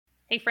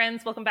Hey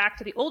friends, welcome back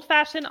to the Old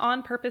Fashioned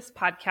on Purpose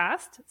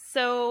podcast.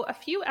 So a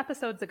few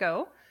episodes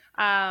ago,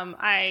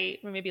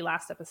 maybe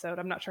last episode,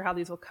 I'm not sure how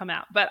these will come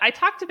out, but I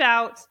talked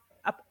about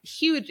a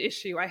huge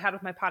issue I had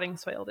with my potting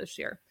soil this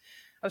year.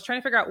 I was trying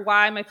to figure out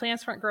why my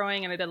plants weren't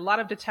growing, and I did a lot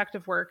of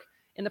detective work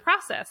in the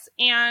process.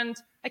 And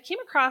I came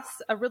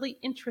across a really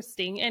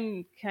interesting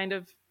and kind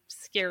of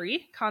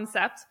scary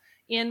concept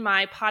in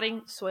my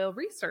potting soil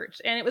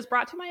research. And it was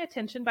brought to my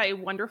attention by a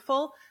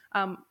wonderful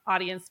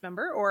audience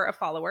member or a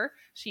follower.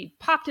 She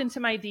popped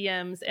into my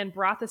DMs and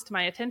brought this to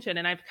my attention,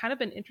 and I've kind of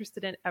been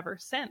interested in it ever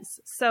since.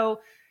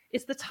 So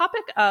it's the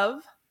topic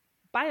of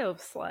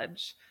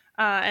biosludge.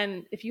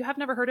 And if you have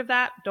never heard of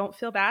that, don't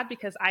feel bad,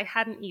 because I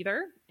hadn't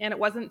either. And it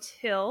wasn't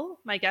till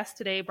my guest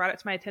today brought it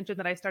to my attention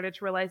that I started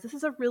to realize this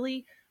is a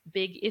really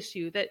big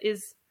issue that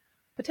is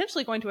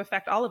potentially going to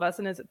affect all of us,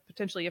 and is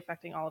potentially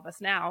affecting all of us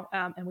now,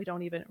 and we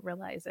don't even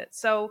realize it.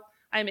 So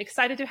I'm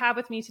excited to have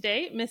with me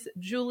today Miss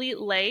Julie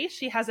Ley.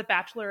 She has a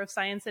Bachelor of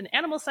Science in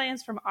Animal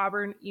Science from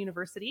Auburn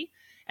University,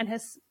 and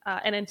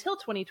until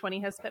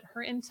 2020 has spent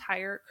her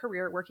entire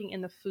career working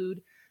in the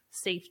food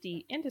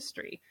safety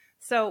industry.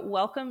 So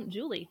welcome,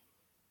 Julie.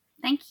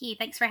 Thank you.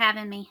 Thanks for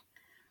having me.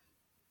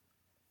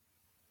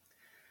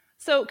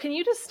 So can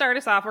you just start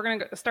us off? We're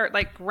going to start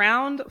like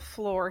ground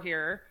floor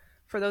here.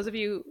 For those of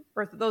you,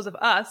 or those of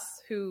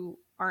us who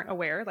aren't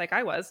aware, like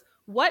I was,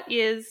 what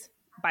is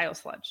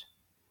biosludge?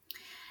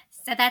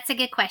 So that's a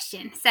good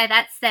question. So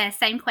that's the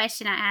same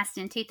question I asked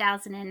in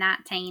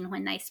 2019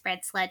 when they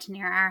spread sludge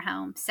near our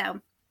home.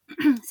 So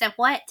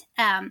what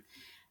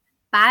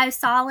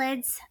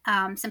biosolids?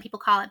 Some people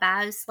call it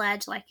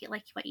biosludge, like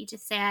what you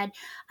just said.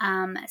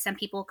 Some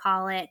people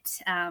call it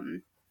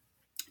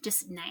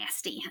just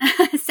nasty.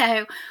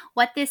 So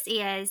what this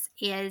is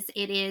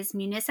it is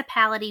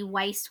municipality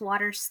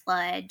wastewater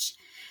sludge,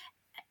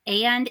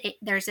 and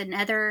there's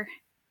another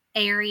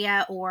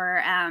area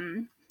or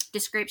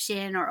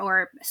description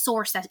or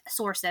source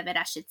of it,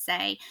 I should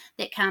say,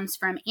 that comes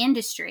from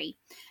industry.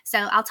 So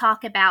I'll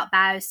talk about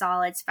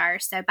biosolids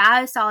first. So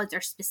biosolids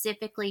are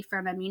specifically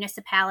from a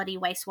municipality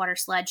wastewater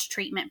sludge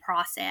treatment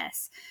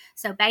process.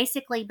 So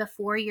basically,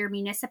 before your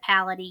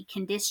municipality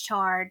can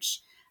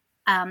discharge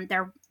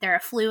their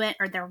effluent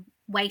or their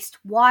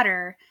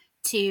wastewater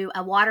to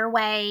a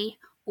waterway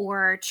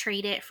or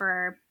treat it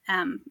for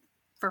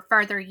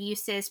further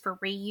uses, for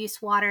reuse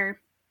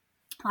water,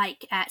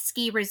 like at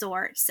ski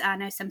resorts. I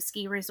know some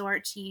ski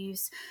resorts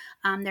use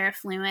their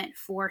effluent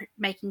for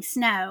making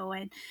snow,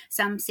 and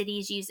some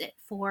cities use it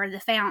for the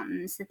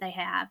fountains that they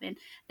have and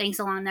things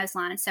along those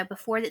lines. So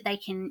before that they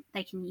can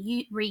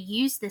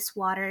reuse this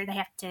water, they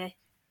have to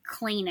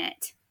clean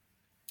it.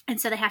 And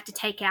so they have to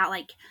take out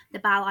like the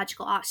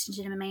biological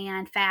oxygen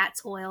demand,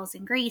 fats, oils,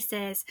 and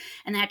greases,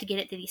 and they have to get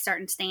it to these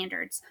certain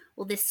standards.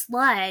 Well, this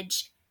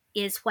sludge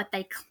is what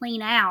they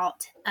clean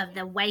out of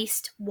the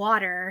waste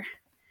water,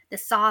 the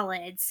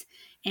solids,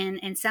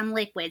 and some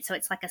liquid. So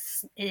it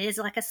is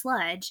like a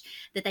sludge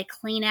that they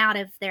clean out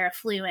of their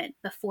effluent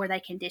before they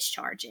can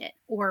discharge it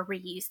or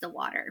reuse the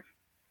water.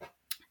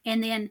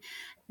 And then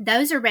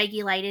those are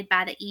regulated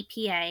by the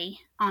EPA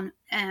on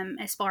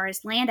as far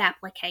as land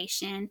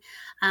application.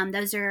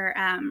 Those are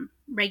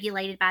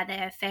regulated by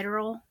the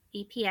federal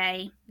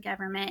EPA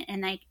government,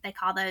 and they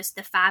call those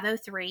the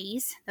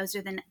 503s.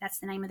 That's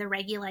the name of the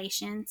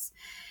regulations.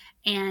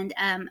 And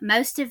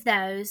most of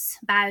those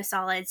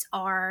biosolids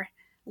are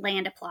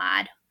land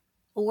applied,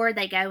 or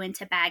they go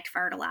into bagged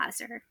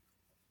fertilizer.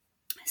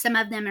 Some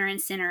of them are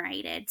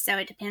incinerated, so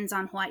it depends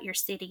on what your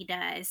city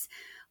does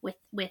with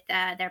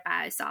their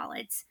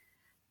biosolids.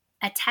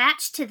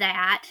 Attached to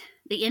that,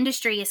 the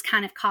industry has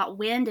kind of caught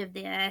wind of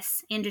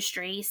this,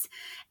 industries,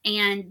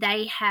 and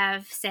they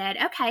have said,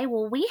 okay,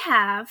 well,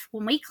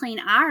 when we clean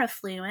our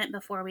effluent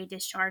before we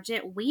discharge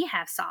it, we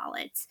have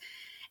solids.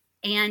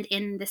 And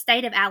in the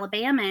state of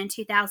Alabama in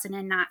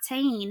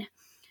 2019,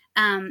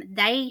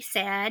 they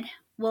said,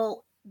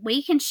 well,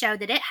 we can show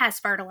that it has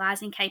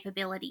fertilizing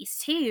capabilities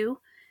too,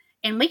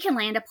 and we can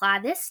land apply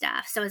this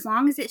stuff. So as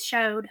long as it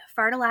showed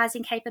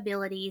fertilizing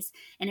capabilities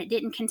and it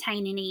didn't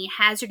contain any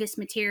hazardous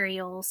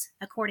materials,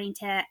 according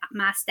to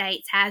my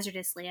state's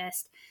hazardous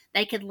list,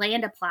 they could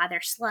land apply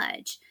their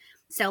sludge.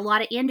 So a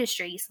lot of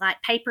industries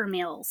like paper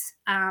mills,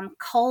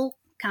 coal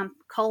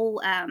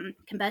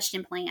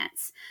combustion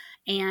plants,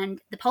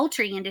 and the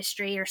poultry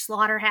industry or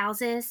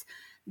slaughterhouses,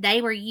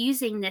 they were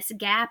using this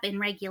gap in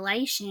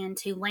regulation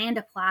to land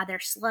apply their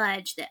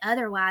sludge that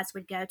otherwise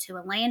would go to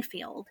a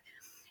landfill,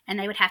 and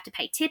they would have to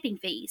pay tipping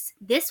fees.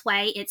 This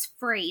way, it's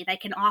free. They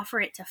can offer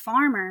it to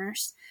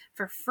farmers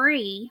for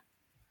free,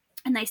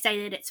 and they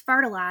say that it's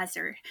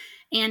fertilizer.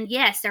 And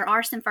yes, there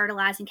are some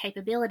fertilizing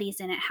capabilities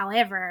in it.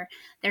 However,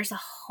 there's a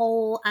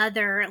whole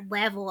other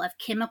level of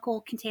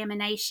chemical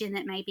contamination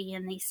that may be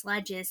in these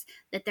sludges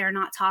that they're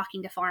not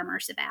talking to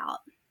farmers about.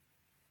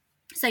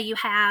 So you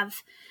have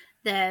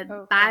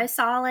the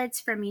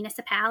biosolids from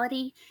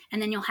municipality,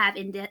 and then you'll have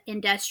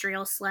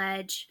industrial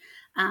sludge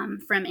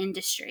from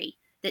industry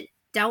that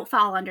don't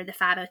fall under the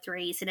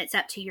 503s, and it's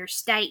up to your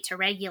state to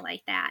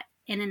regulate that.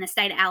 And in the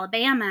state of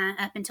Alabama,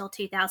 up until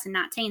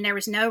 2019, there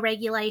was no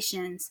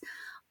regulations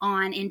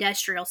on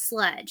industrial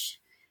sludge.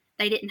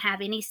 They didn't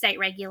have any state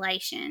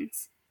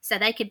regulations. So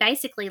they could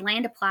basically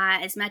land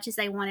apply as much as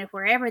they wanted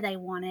wherever they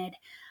wanted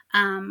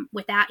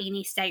without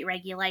any state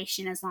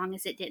regulation, as long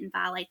as it didn't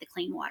violate the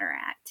Clean Water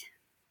Act.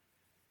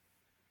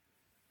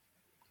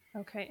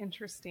 Okay,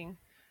 interesting.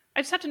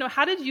 I just have to know,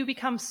 how did you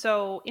become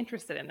so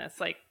interested in this?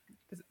 Like,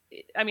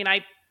 I mean,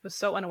 I was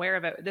so unaware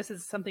of it. This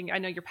is something I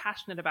know you're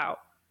passionate about.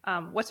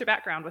 What's your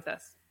background with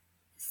this?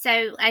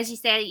 So, as you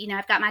said,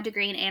 I've got my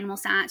degree in animal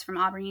science from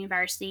Auburn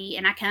University,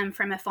 and I come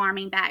from a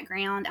farming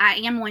background. I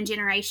am one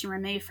generation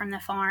removed from the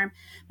farm,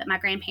 but my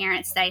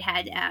grandparents, they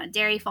had a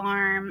dairy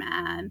farm.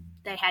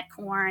 They had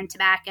corn,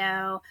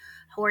 tobacco,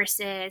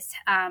 horses.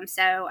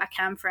 So I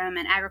come from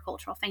an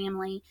agricultural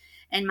family,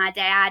 and my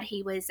dad,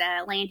 he was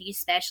a land use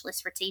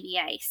specialist for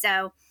TVA.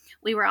 So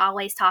we were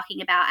always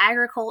talking about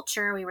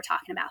agriculture. We were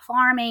talking about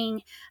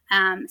farming.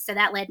 So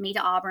that led me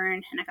to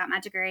Auburn, and I got my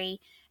degree.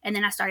 And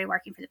then I started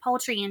working for the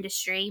poultry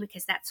industry,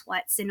 because that's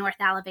what's in North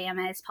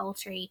Alabama is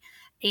poultry.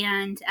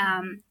 And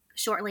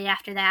shortly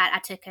after that, I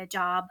took a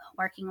job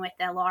working with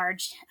a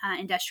large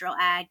industrial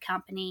ag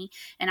company,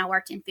 and I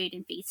worked in food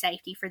and feed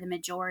safety for the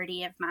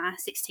majority of my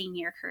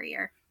 16-year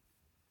career.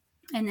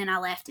 And then I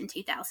left in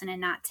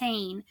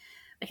 2019,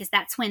 because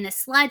that's when the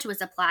sludge was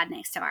applied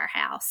next to our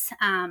house.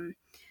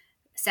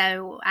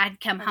 So I'd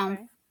come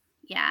home.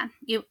 Yeah.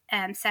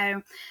 That's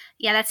an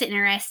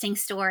interesting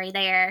story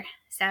there.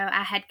 So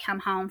I had come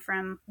home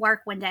from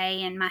work one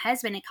day, and my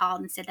husband had called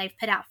and said, they've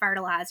put out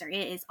fertilizer.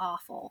 It is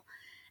awful.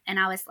 And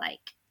I was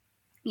like,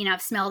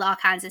 I've smelled all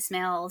kinds of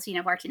smells,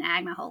 worked in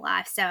ag my whole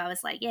life. So I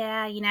was like,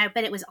 yeah,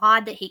 but it was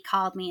odd that he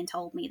called me and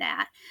told me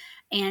that.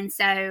 And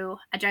so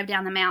I drove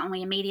down the mountain.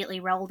 We immediately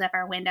rolled up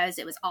our windows.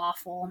 It was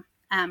awful.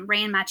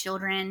 Ran my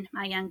children,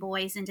 my young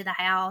boys, into the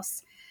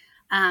house.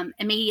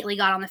 Immediately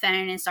got on the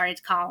phone and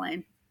started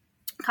calling.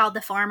 Called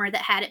the farmer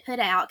that had it put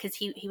out, because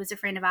he was a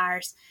friend of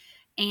ours,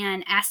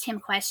 and asked him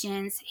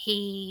questions.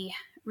 He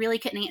really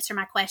couldn't answer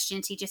my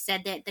questions. He just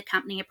said that the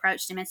company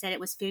approached him and said it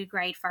was food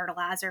grade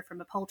fertilizer from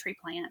a poultry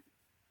plant.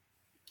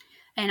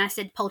 And I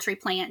said, poultry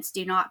plants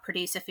do not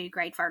produce a food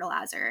grade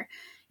fertilizer.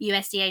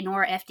 USDA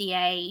nor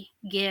FDA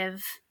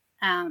give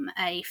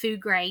a food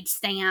grade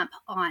stamp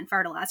on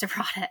fertilizer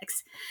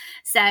products.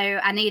 So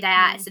I knew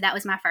that. So that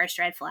was my first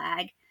red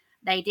flag.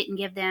 They didn't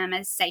give them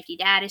a safety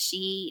data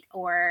sheet,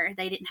 or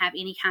they didn't have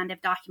any kind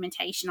of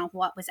documentation on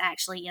what was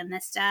actually in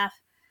this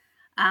stuff.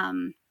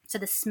 So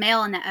the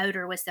smell and the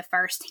odor was the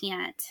first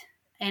hint.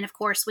 And of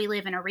course, we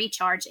live in a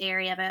recharge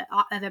area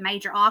of a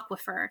major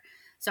aquifer.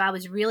 So I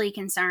was really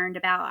concerned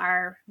about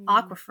our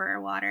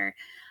aquifer water.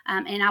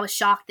 And I was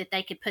shocked that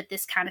they could put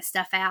this kind of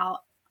stuff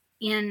out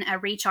in a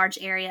recharge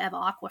area of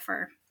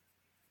aquifer.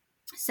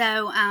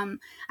 So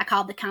I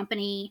called the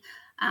company.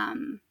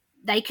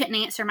 They couldn't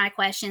answer my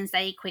questions.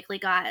 They quickly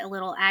got a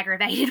little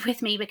aggravated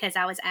with me because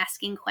I was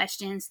asking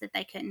questions that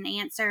they couldn't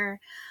answer.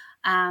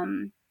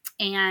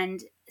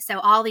 And so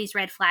all these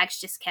red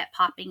flags just kept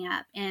popping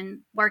up. And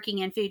working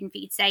in food and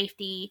feed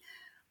safety,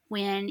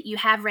 when you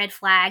have red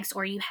flags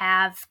or you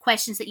have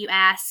questions that you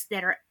ask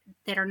that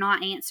are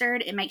not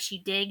answered, it makes you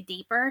dig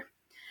deeper.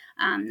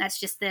 That's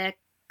just the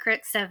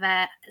crux of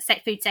a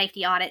food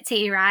safety audit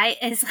too, right?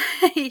 Is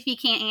if you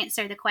can't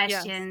answer the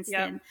questions,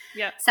 then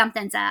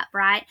something's up,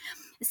 right?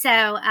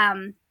 So,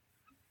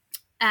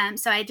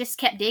 so I just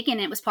kept digging.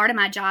 It was part of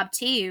my job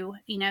too.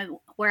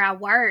 Where I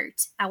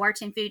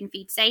worked in food and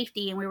feed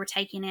safety, and we were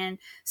taking in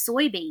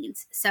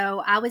soybeans.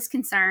 So I was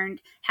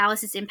concerned, how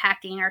is this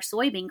impacting our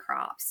soybean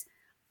crops?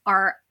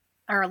 Are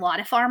a lot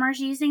of farmers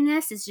using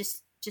this? Is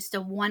just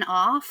a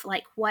one-off?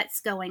 Like, what's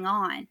going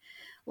on?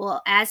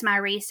 Well, as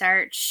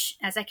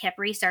I kept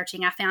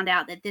researching, I found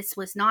out that this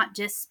was not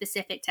just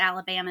specific to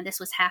Alabama. This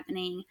was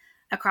happening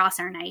across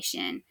our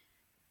nation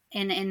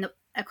and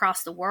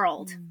across the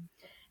world.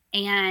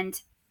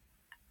 And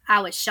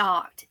I was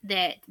shocked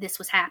that this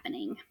was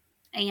happening.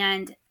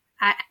 And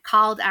I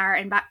called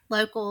our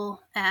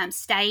local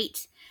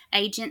state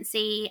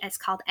agency. It's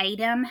called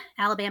ADEM,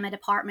 Alabama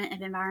Department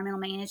of Environmental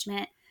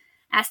Management.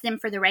 Asked them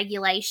for the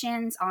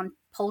regulations on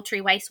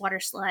poultry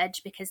wastewater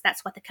sludge, because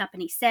that's what the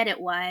company said it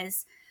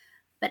was.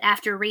 But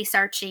after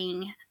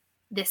researching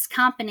this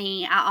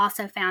company, I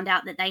also found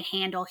out that they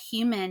handle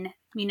human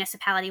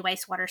municipality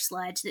wastewater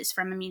sludge that's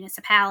from a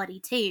municipality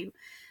too.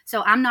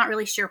 So I'm not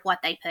really sure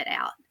what they put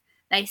out.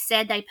 They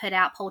said they put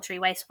out poultry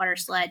wastewater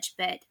sludge,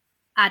 but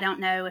I don't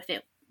know if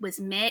it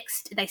was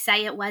mixed. They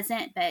say it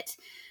wasn't, but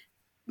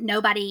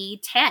nobody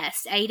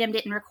tests. ADEM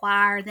didn't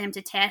require them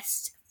to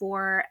test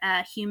for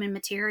human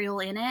material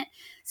in it.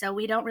 So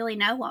we don't really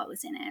know what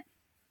was in it.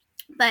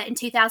 But in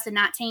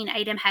 2019,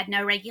 ADEM had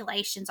no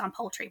regulations on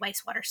poultry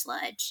wastewater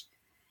sludge.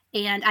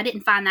 And I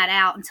didn't find that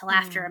out until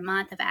after a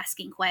month of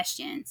asking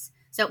questions.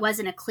 So it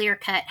wasn't a clear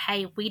cut,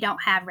 hey, we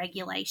don't have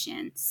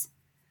regulations.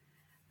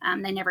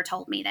 They never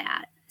told me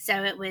that.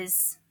 So it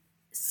was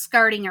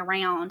skirting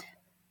around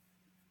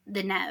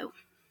the no.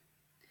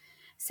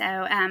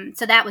 So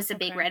that was a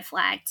big red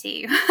flag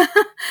too.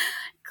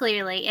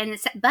 clearly.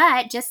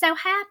 But just so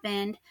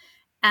happened,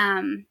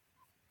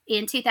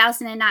 in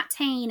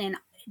 2019, and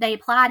they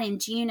applied in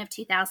June of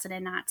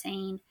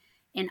 2019.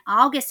 In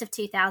August of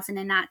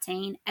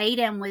 2019,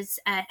 ADEM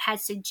had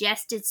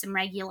suggested some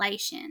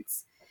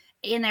regulations,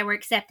 and they were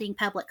accepting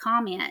public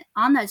comment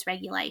on those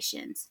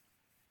regulations.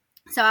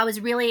 So I was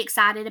really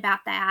excited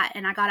about that,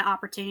 and I got an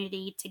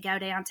opportunity to go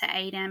down to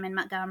ADEM in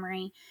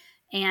Montgomery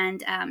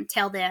and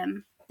tell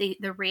them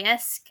the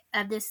risk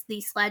of these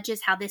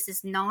sludges, how this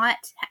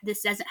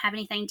doesn't have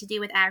anything to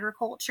do with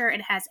agriculture.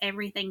 It has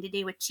everything to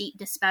do with cheap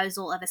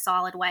disposal of a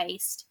solid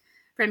waste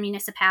from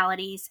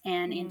municipalities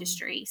and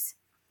industries.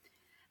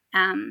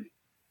 And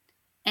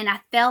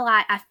I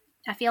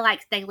feel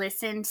like they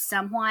listened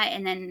somewhat,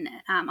 and then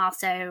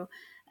also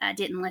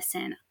didn't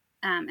listen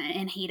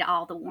and heed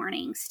all the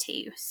warnings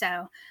too.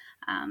 So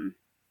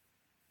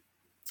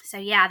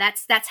yeah,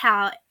 that's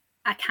how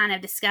I kind of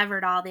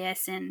discovered all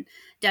this and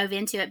dove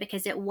into it,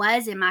 because it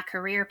was in my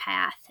career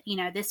path.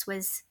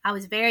 I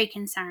was very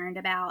concerned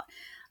about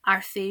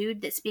our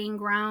food that's being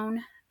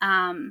grown.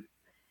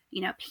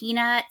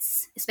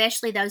 Peanuts,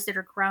 especially those that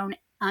are grown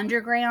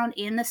underground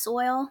in the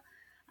soil.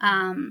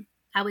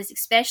 I was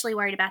especially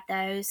worried about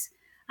those.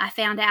 I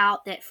found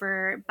out that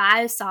for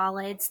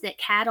biosolids, that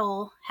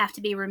cattle have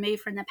to be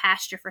removed from the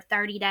pasture for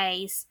 30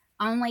 days,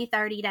 only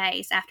 30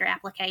 days after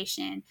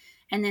application,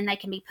 and then they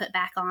can be put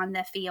back on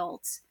the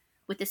fields.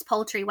 With this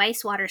poultry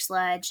wastewater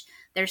sludge,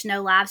 there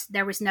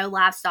was no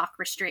livestock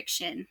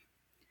restriction.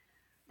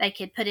 They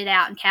could put it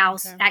out, and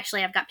cows. Okay.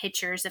 Actually, I've got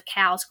pictures of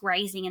cows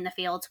grazing in the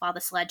fields while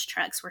the sludge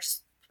trucks were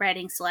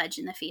spreading sludge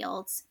in the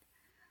fields.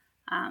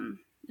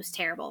 It was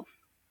terrible.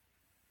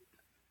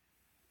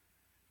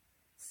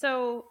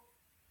 So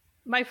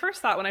my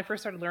first thought when I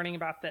first started learning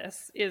about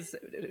this is,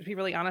 to be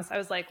really honest, I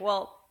was like,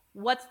 well,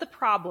 what's the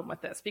problem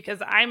with this?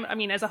 Because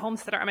as a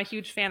homesteader, I'm a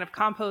huge fan of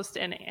compost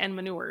and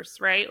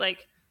manures, right?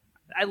 Like,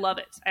 I love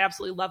it. I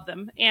absolutely love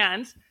them.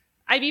 And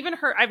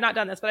I've not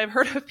done this, but I've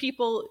heard of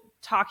people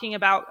talking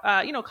about,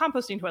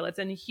 composting toilets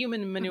and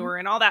human manure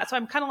and all that. So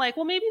I'm kind of like,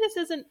 well, maybe this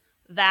isn't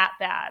that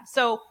bad.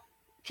 So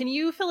can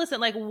you fill us in,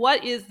 like,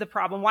 what is the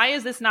problem? Why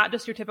is this not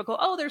just your typical,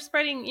 they're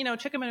spreading,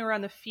 chicken manure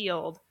on the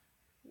field?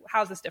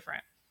 How's this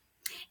different?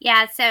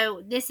 Yeah,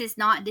 so this is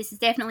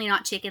definitely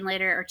not chicken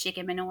litter or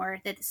chicken manure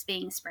that's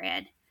being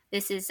spread.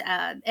 This is,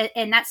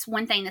 and that's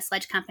one thing the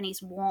sludge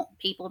companies want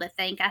people to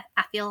think. I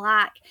feel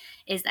like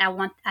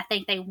I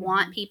think they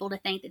want people to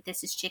think that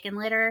this is chicken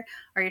litter,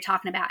 or you're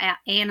talking about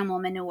animal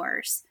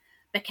manures,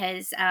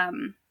 because,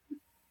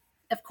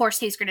 of course,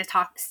 who's going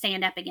to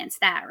stand up against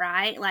that,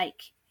 right?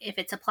 Like, if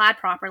it's applied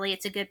properly,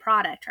 it's a good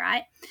product,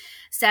 right?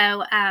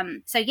 So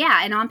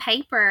yeah, and on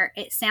paper,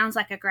 it sounds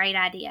like a great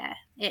idea.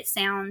 It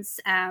sounds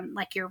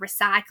like you're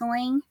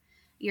recycling,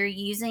 you're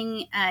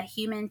using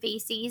human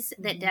feces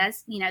that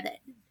does, that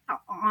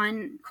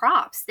on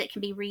crops that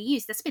can be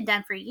reused. That's been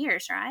done for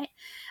years, right?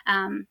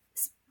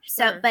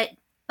 So, but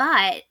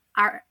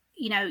our,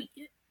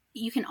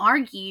 you can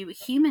argue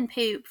human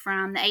poop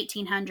from the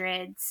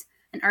 1800s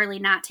and early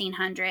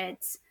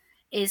 1900s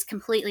is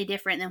completely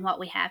different than what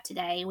we have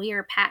today. We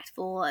are packed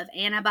full of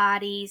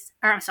antibiotics,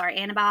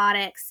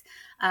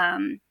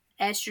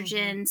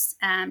 estrogens,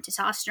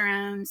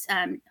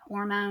 testosterones,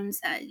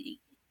 hormones,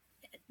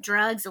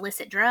 drugs,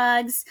 illicit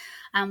drugs.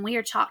 We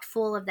are chocked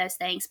full of those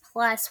things,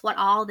 plus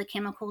all the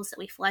chemicals that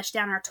we flush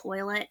down our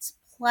toilets,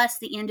 plus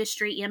the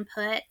industry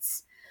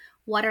inputs.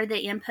 What are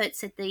the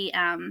inputs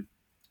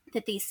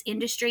that these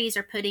industries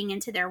are putting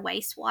into their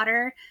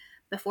wastewater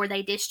before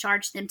they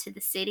discharge them to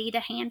the city to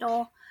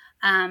handle?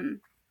 And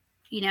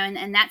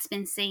that's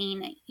been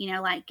seen,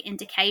 like in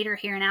Decatur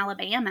here in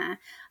Alabama.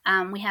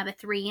 We have a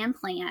 3M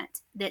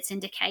plant that's in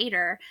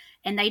Decatur,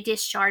 and they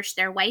discharge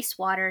their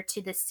wastewater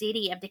to the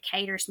city of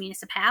Decatur's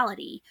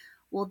municipality.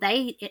 Well,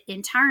 they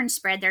in turn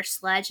spread their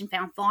sludge and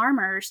found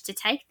farmers to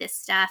take this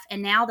stuff.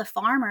 And now the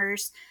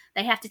farmers,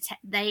 they have to,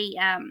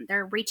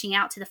 they're reaching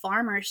out to the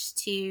farmers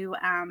to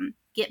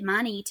get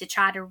money to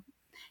try to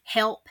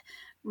help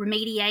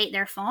remediate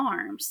their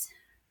farms.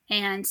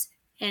 And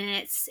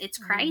it's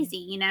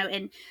crazy,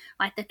 and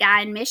like the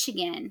guy in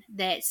Michigan,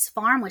 that's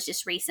farm was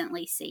just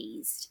recently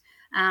seized.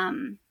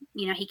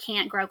 He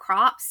can't grow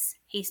crops.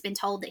 He's been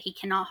told that he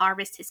cannot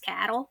harvest his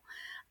cattle.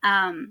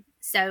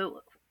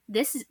 So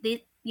this is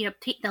the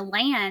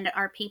land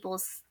are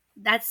people's,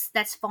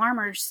 that's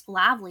farmers'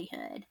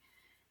 livelihood.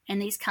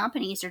 And these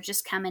companies are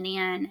just coming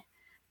in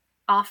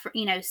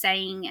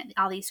saying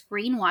all these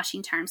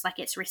greenwashing terms, like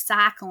it's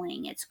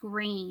recycling, it's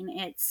green,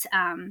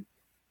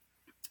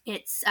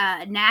 it's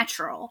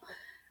natural,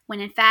 when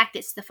in fact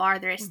it's the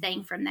farthest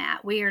thing from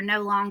that. We are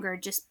no longer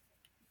just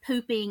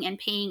pooping and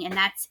peeing and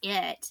that's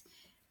it,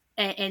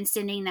 and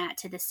sending that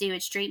to the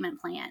sewage treatment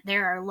plant.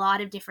 There are a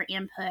lot of different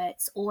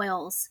inputs,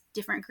 oils,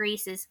 different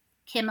greases,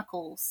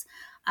 chemicals.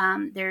 I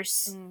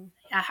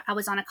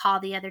was on a call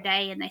the other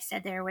day, and they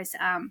said there was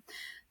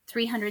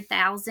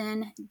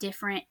 300,000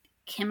 different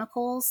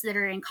chemicals that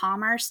are in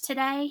commerce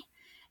today,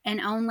 and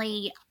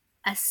only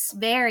less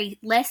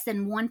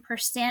than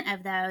 1%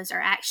 of those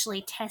are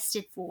actually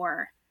tested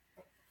for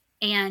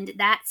And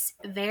that's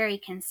very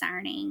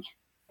concerning,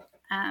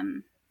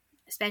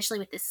 especially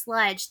with the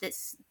sludge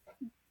that's,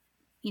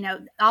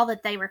 all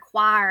that they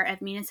require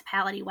of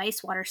municipality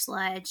wastewater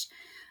sludge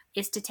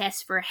is to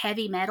test for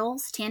heavy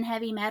metals, 10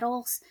 heavy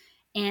metals,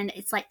 and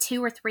it's like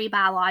 2 or 3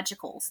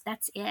 biologicals.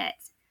 That's it.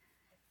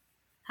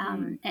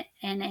 And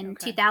in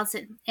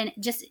 2000, and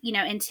just,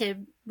 and to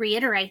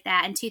reiterate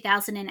that, in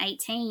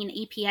 2018,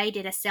 EPA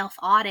did a self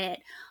audit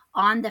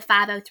on the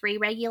 503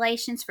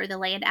 regulations for the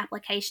land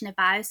application of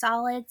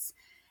biosolids,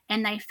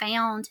 and they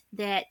found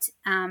that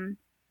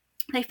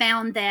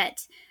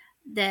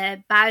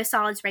the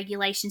biosolids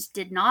regulations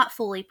did not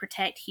fully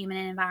protect human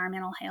and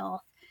environmental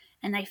health,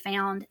 and they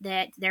found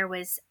that there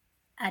was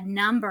a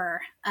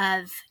number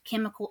of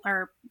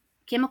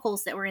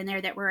chemicals that were in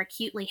there that were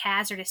acutely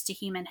hazardous to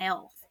human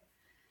health.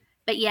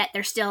 But yet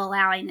they're still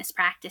allowing this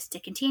practice to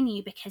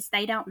continue because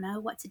they don't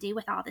know what to do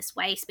with all this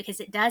waste, because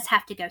it does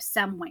have to go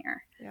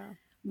somewhere. Yeah.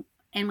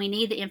 And we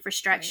need the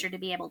infrastructure to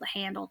be able to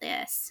handle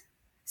this.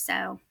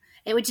 So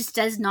it just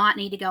does not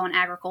need to go in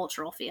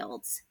agricultural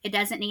fields. It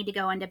doesn't need to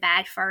go into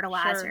bagged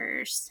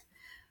fertilizers. Sure.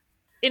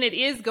 And it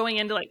is going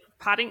into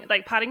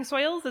potting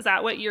soils. Is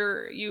that what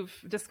you've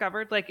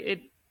discovered?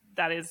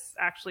 That is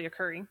actually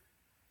occurring?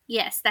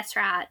 Yes, that's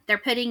right. They're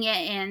putting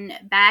it in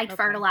bagged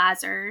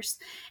fertilizers,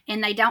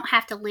 and they don't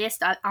have to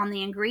list on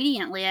the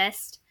ingredient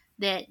list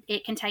that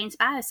it contains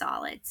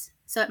biosolids.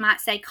 So it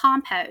might say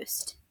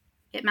compost.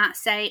 It might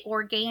say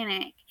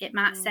organic. It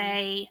might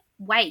say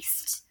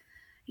waste.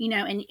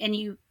 And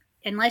you,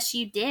 unless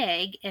you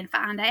dig and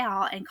find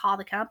out and call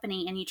the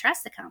company and you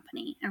trust the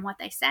company and what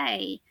they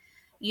say,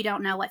 you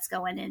don't know what's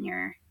going in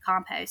your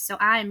compost. So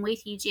I'm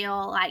with you,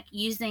 Jill, like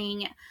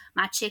using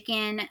my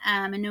chicken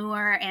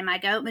manure and my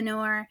goat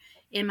manure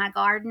in my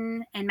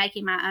garden and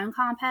making my own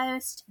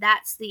compost.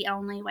 That's the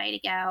only way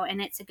to go,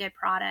 and it's a good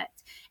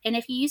product. And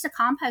if you use a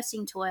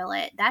composting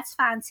toilet, that's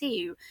fine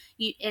too.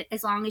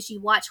 As long as you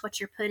watch what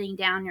you're putting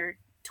down your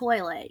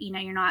toilet.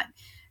 You're not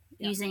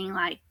using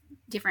like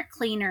different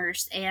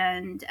cleaners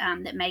and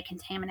that may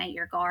contaminate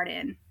your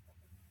garden.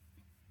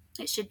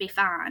 It should be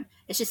fine.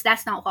 It's just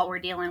that's not what we're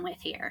dealing with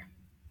here.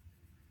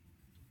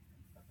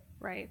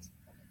 Right.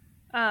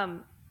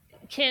 Because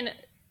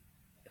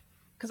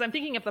I'm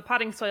thinking of the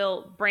potting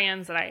soil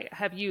brands that I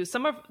have used.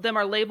 Some of them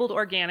are labeled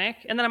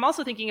organic. And then I'm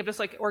also thinking of just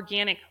like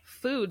organic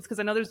foods, because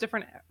I know there's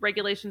different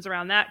regulations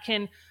around that.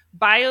 Can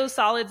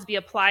biosolids be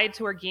applied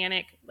to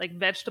organic, like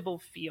vegetable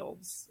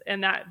fields?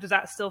 And does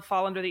that still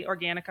fall under the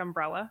organic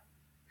umbrella?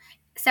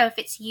 So if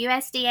it's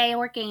USDA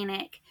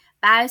organic,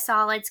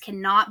 biosolids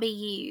cannot be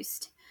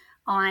used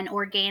on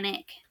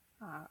organic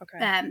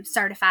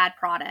certified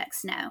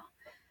products. No.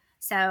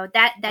 So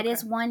that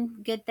is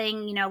one good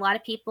thing. A lot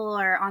of people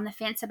are on the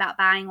fence about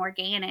buying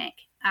organic.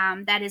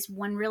 That is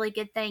one really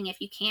good thing.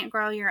 If you can't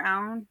grow your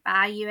own,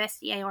 buy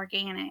USDA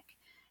organic.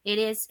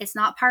 It's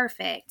not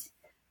perfect,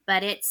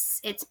 but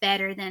it's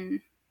better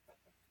than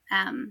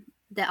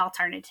the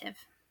alternative.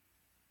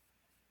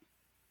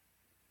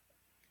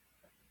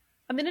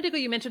 A minute ago,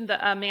 you mentioned the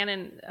man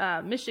in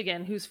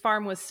Michigan whose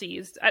farm was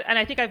seized. And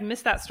I think I've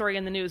missed that story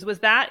in the news. Was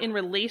that in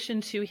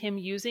relation to him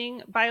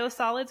using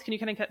biosolids? Can you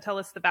kind of tell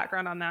us the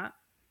background on that?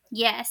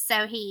 Yes.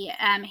 So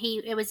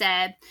it was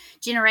a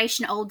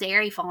generation-old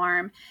dairy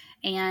farm.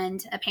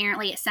 And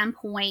apparently at some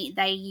point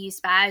they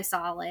used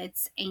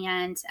biosolids,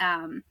 and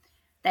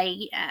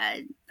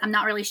I'm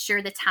not really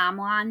sure the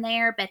timeline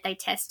there, but they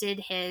tested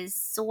his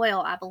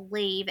soil, I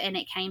believe, and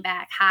it came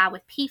back high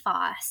with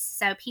PFAS.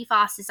 So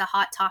PFAS is a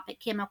hot topic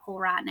chemical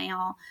right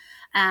now.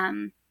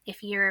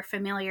 If you're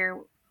familiar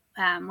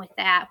with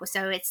that,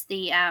 so it's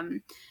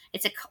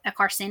it's a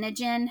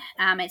carcinogen.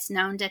 It's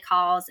known to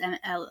cause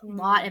a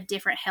lot of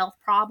different health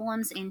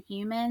problems in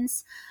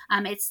humans.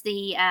 It's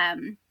the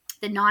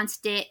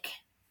nonstick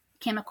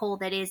chemical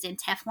that is in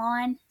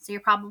Teflon. So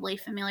you're probably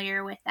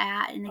familiar with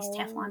that in these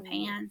Teflon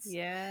pans.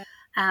 Yeah.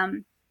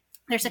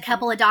 There's a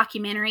couple of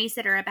documentaries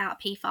that are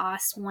about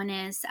PFAS. One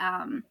is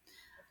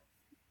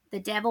The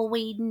Devil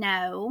We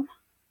Know,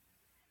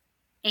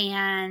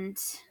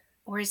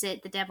 or is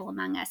it The Devil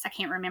Among Us? I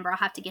can't remember. I'll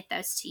have to get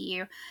those to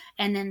you.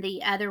 And then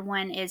the other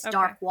one is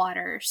Dark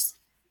Waters.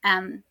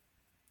 The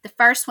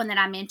first one that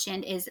I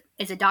mentioned is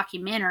a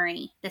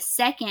documentary. The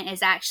second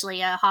is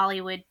actually a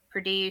Hollywood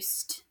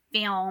produced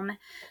film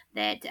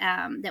that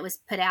was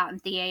put out in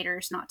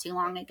theaters not too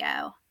long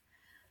ago,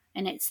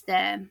 and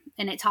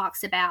it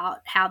talks about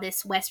how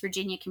this West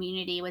Virginia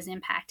community was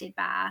impacted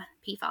by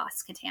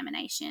PFAS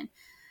contamination,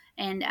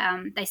 and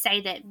they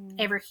say that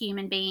every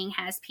human being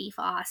has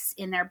PFAS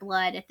in their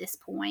blood at this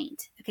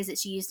point because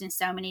it's used in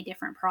so many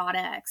different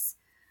products,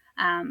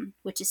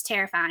 which is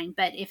terrifying.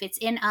 But if it's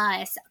in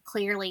us,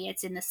 clearly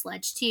it's in the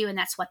sludge too, and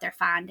that's what they're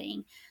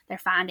finding. They're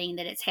finding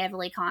that it's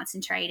heavily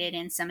concentrated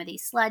in some of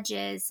these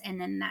sludges,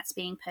 and then that's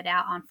being put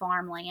out on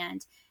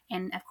farmland.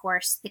 And of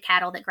course, the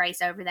cattle that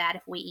graze over that,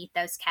 if we eat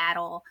those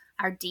cattle,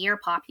 our deer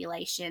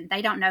population,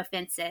 they don't know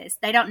fences.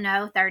 They don't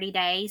know 30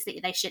 days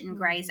that they shouldn't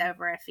graze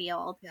over a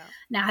field. Yeah.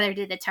 Neither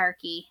did the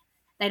turkey.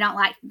 They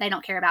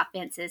don't care about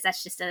fences.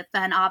 That's just a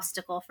fun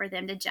obstacle for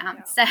them to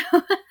jump. Yeah.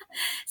 So,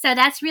 so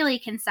that's really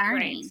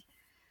concerning, Right.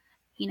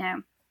 you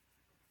know.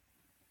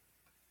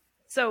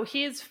 So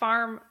his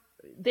farm,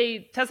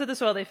 they tested the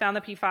soil, they found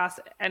the PFAS,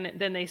 and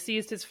then they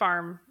seized his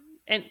farm.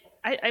 And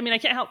I mean, I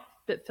can't help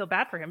but feel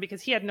bad for him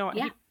because he had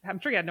Yeah. I'm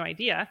sure he had no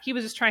idea. He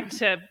was just trying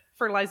to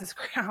fertilize his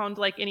ground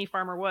like any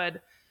farmer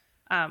would.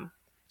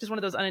 Just one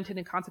of those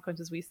unintended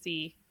consequences we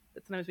see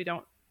that sometimes we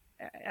don't,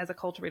 as a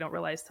culture, we don't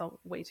realize till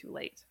way too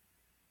late.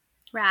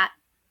 Right.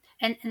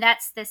 And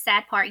that's the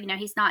sad part. You know,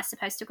 he's not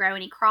supposed to grow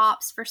any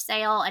crops for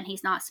sale, and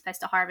he's not supposed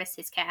to harvest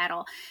his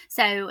cattle.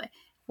 So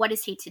what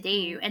is he to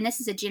do? And this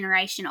is a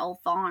generation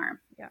old farm.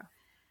 Yeah.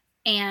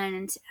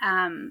 And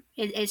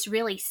it's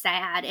really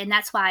sad. And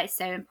that's why it's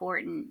so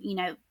important, you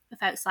know,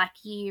 folks like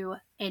you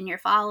and your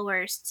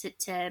followers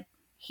to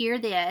hear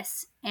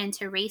this and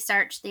to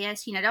research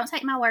this. You know, don't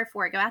take my word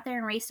for it. Go out there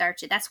and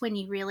research it. That's when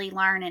you really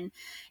learn and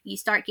you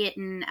start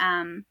getting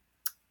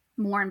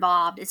more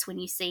involved. Is when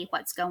you see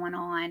what's going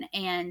on.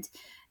 And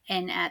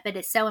but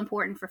it's so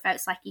important for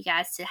folks like you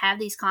guys to have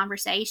these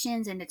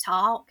conversations and to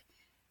talk,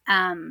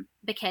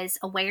 because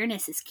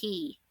awareness is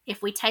key.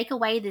 If we take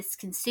away this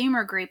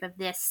consumer group of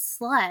this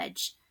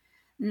sludge,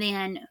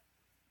 then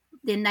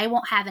they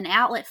won't have an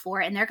outlet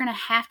for it, and they're going to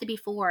have to be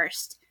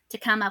forced to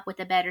come up with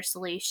a better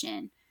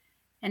solution.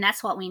 And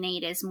that's what we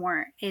need is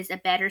a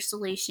better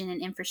solution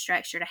and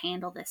infrastructure to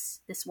handle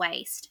this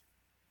waste,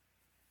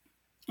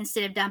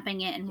 instead of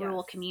dumping it in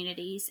rural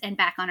communities and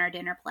back on our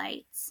dinner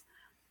plates.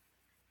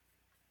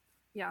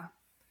 Yeah.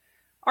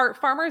 Are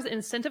farmers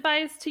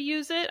incentivized to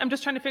use it? I'm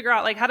just trying to figure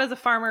out, like, how does a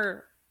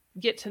farmer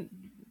get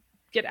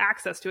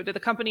access to it? Do the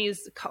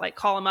companies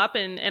call them up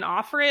and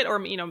offer it?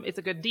 Or, you know, it's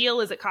a good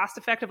deal? Is it cost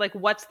effective? Like,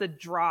 what's the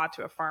draw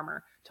to a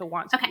farmer to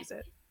want to use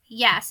it?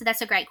 Yeah, so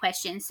that's a great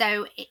question.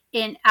 So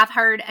I've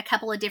heard a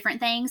couple of different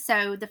things.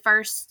 So the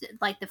first,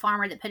 like the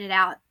farmer that put it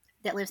out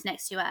that lives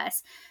next to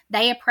us,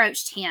 they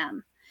approached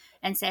him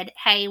and said,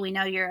 hey, we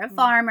know you're a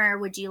farmer.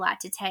 Would you like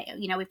to take,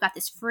 you know, we've got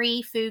this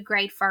free food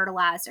grade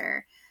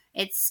fertilizer.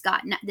 It's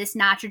got this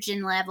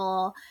nitrogen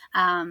level.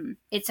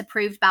 It's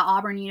approved by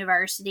Auburn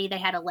University. They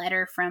had a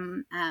letter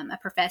from a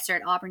professor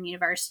at Auburn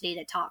University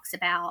that talks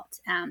about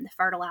the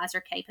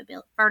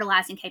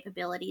fertilizing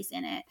capabilities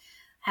in it.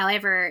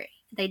 However,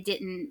 they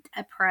didn't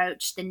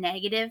approach the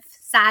negative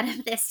side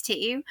of this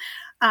too.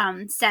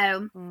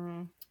 So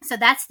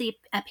that's the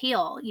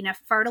appeal, you know,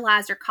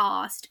 fertilizer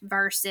cost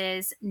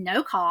versus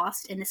no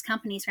cost. And this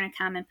company is going to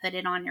come and put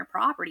it on your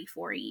property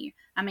for you.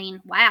 I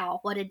mean, wow,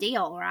 what a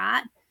deal,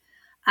 right?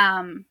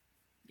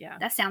 Yeah,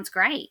 that sounds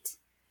great.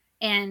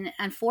 And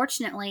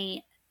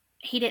unfortunately,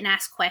 he didn't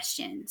ask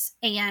questions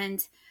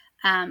and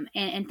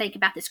think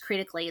about this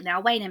critically. Now,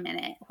 wait a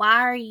minute.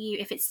 Why are you,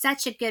 if it's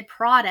such a good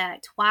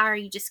product, why are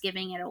you just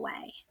giving it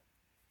away?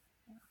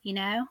 You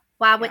know,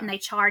 why wouldn't they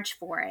charge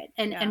for it?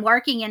 And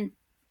working in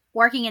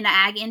the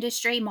ag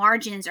industry,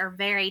 margins are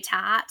very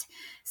tight.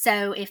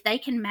 So if they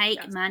can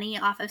make money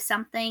off of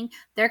something,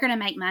 they're going to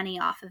make money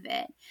off of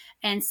it.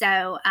 And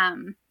so,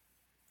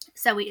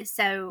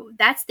 so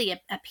that's the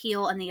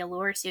appeal and the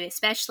allure to,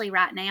 especially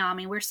right now. I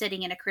mean, we're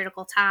sitting in a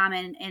critical time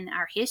in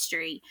our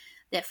history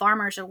that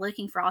farmers are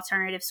looking for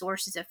alternative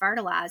sources of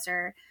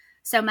fertilizer.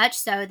 So much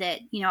so that,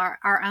 you know,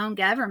 our own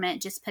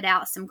government just put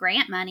out some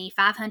grant money,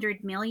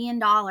 $500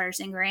 million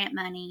in grant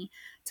money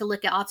to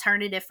look at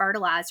alternative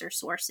fertilizer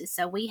sources.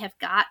 So we have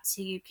got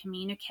to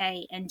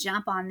communicate and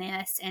jump on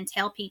this and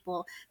tell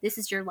people this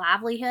is your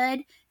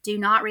livelihood. Do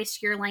not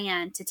risk your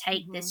land to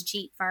take this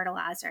cheap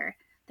fertilizer.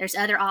 There's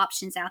other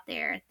options out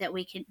there that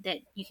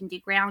you can do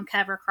ground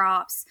cover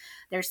crops.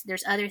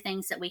 There's other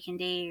things that we can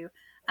do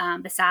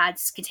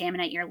besides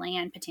contaminate your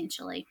land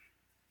potentially.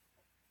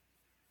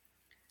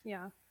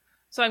 Yeah.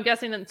 So I'm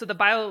guessing that the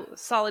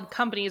biosolid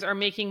companies are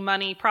making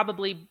money.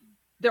 Probably,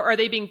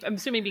 I'm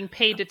assuming being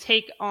paid to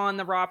take on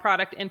the raw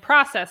product and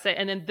process it,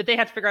 and then they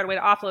have to figure out a way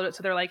to offload it.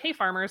 So they're like, "Hey,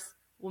 farmers,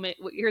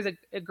 here's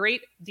a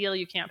great deal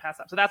you can't pass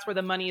up." So that's where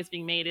the money is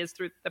being made, is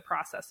through the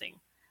processing.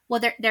 Well,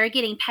 they're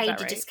getting paid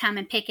to just come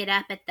and pick it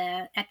up at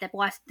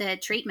the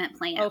treatment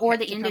plant or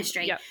the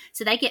industry.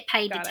 So they get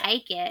paid to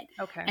take it,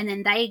 and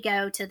then they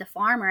go to the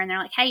farmer and they're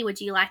like, "Hey,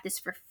 would you like this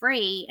for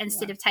free?"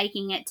 Instead of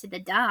taking it to the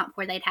dump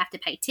where they'd have to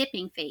pay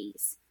tipping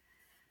fees.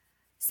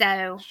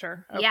 So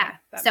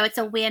so it's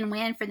a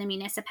win-win for the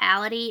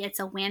municipality.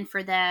 It's a win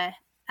for the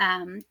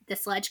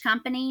sludge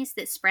companies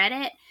that spread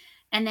it,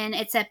 and then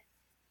it's a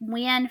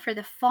win for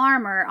the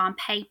farmer on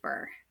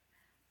paper.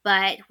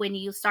 But when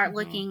you start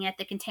looking at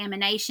the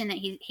contamination that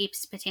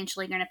he's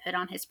potentially going to put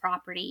on his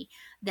property,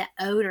 the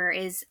odor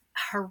is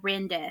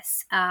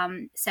horrendous.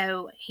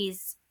 So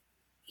he's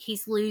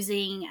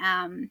losing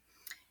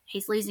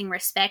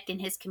respect in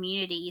his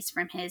communities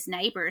from his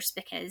neighbors,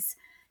 because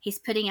he's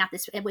putting out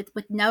this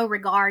with no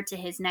regard to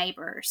his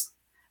neighbors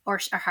or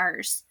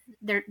hers.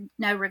 There's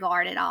no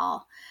regard at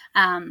all.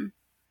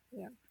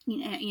 You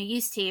know, you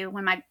used to,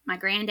 when my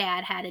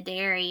granddad had a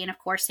dairy, and of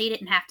course he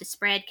didn't have to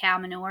spread cow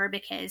manure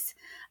because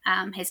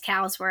his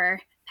cows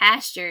were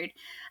pastured.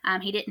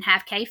 He didn't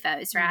have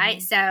CAFOs, right? Mm-hmm.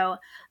 So,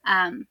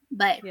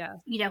 but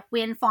Yeah.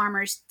 when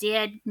farmers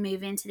did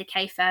move into the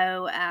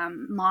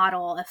CAFO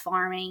model of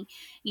farming,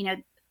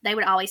 they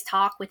would always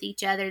talk with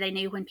each other. They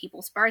knew when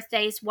people's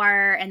birthdays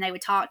were, and they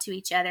would talk to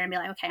each other and be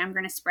like, okay, I'm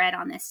going to spread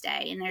on this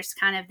day. And there's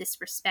kind of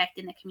this respect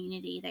in the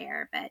community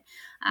there. But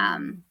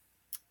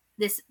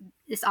this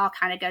all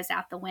kind of goes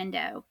out the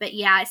window. But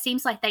yeah, it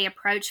seems like they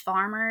approach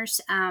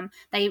farmers.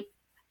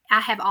 I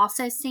have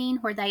also seen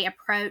where they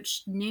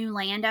approach new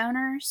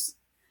landowners.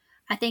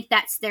 I think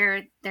that's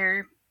their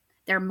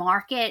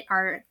market,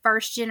 are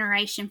first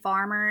generation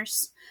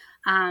farmers,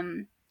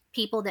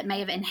 people that may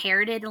have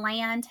inherited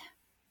land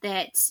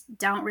that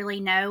don't really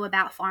know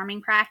about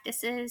farming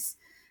practices,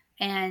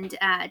 and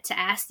to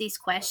ask these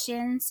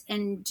questions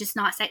and just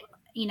not say,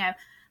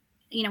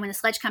 when the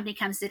sledge company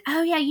comes in,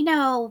 oh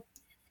yeah,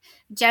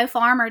 Joe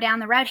Farmer down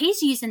the road,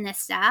 he's using this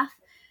stuff,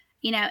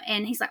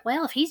 and he's like,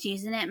 well, if he's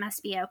using it, it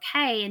must be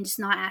okay, and just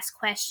not ask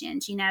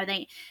questions.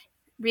 They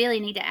really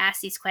need to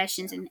ask these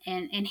questions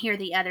and hear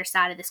the other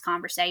side of this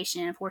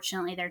conversation.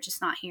 Unfortunately, they're just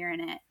not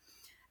hearing it.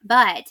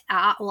 But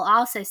I will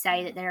also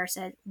say that there's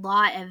a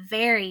lot of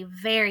very,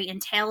 very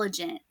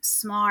intelligent,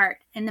 smart,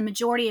 and the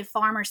majority of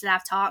farmers that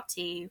I've talked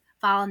to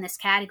fall in this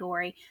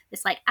category.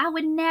 It's like, I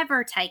would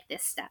never take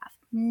this stuff,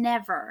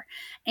 never.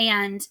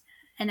 And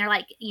they're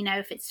like,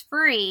 if it's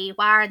free,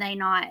 why are they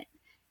not,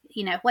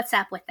 what's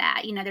up with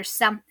that? There's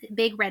some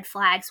big red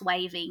flags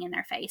waving in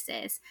their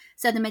faces.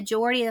 So the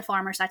majority of the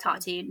farmers I talk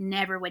to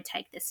never would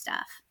take this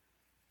stuff.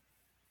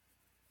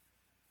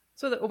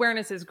 So the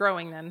awareness is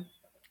growing then.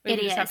 We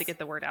just have to get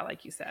the word out,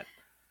 like you said.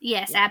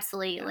 Yes,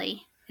 absolutely. Yeah.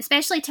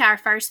 Especially to our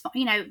first,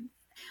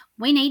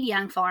 we need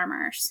young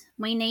farmers.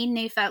 We need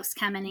new folks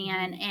coming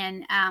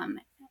in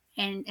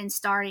and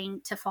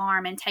starting to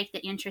farm and take the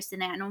interest in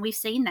that. And we've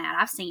seen that.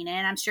 I've seen it.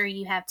 And I'm sure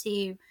you have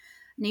too.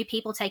 New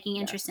people taking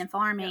interest in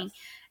farming.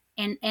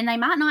 Yes. And they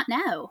might not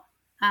know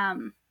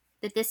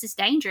that this is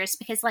dangerous,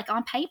 because like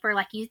on paper,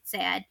 like you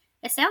said,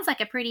 it sounds like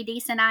a pretty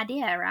decent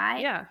idea, right?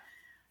 Yeah.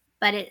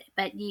 But it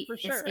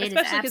is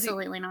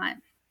absolutely not.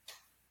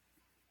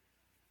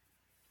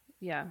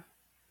 Yeah.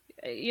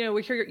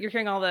 You're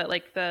hearing all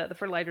the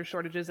fertilizer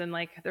shortages and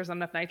like there's not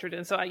enough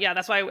nitrogen. So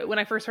that's why when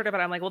I first heard about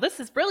it, I'm like, well, this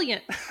is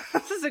brilliant.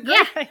 This is a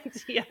great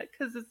idea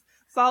because it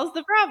solves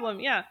the problem.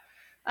 Yeah.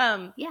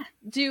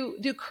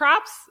 Do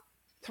crops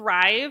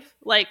thrive?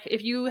 Like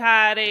if you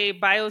had a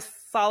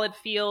biosolid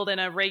field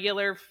and a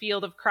regular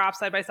field of crops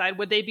side by side,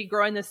 would they be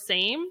growing the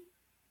same?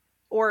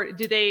 Or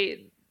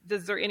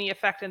is there any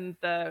effect in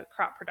the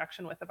crop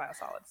production with the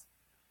biosolids?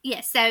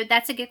 Yes, so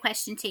that's a good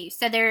question too.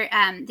 So the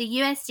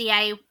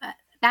USDA,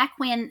 back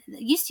when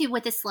used to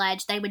with the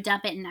sludge, they would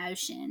dump it in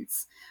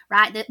oceans,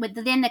 right?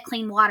 Then the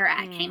Clean Water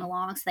Act came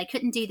along, so they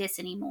couldn't do this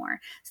anymore.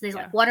 So they're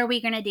like, what are we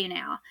going to do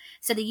now?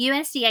 So the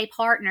EPA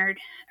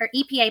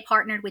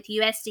partnered with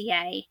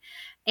USDA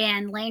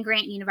and land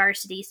grant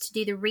universities to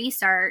do the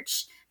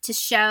research to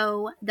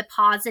show the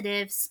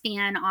positive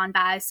spin on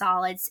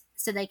biosolids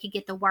so they could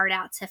get the word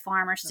out to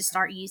farmers to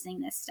start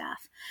using this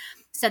stuff.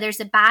 So there's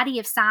a body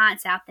of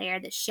science out there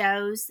that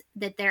shows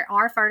that there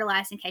are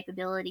fertilizing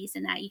capabilities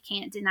in that. You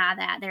can't deny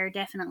that. There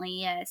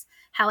definitely is.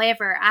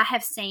 However, I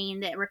have seen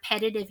that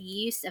repetitive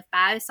use of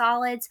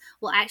biosolids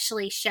will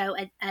actually show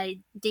a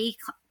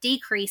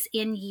decrease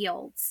in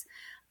yields.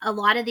 A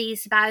lot of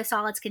these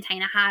biosolids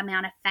contain a high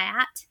amount of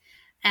fat.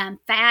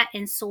 Fat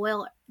in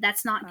soil,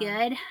 that's not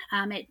good.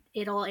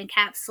 It'll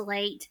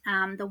encapsulate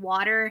the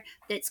water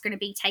that's going to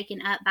be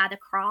taken up by the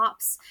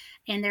crops,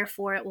 and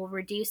therefore it will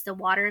reduce the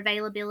water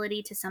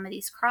availability to some of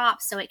these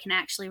crops, so it can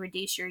actually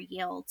reduce your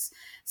yields.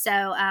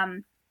 So,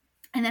 and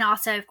then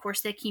also, of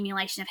course, the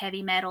accumulation of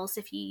heavy metals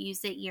if you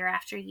use it year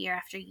after year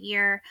after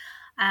year.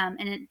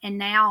 And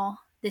now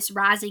this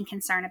rising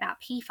concern about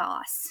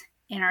PFAS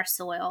in our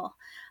soils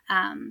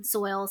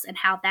and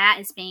how that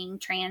is being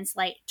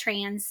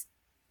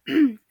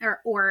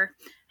or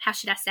how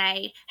should I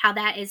say, how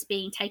that is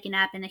being taken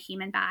up in the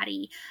human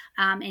body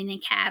and in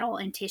cattle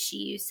and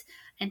tissues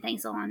and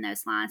things along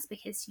those lines,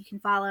 because you can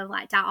follow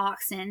like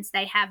dioxins.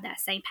 They have that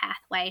same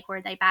pathway where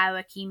they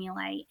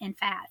bioaccumulate in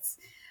fats,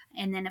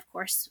 and then of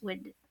course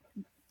would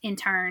in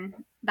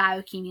turn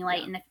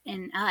bioaccumulate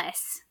in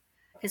us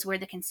because we're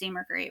the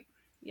consumer group.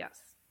 Yes.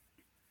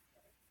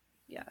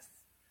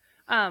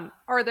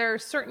 Are there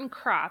certain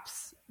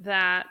crops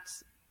that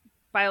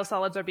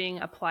biosolids are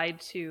being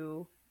applied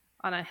to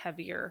on a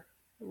heavier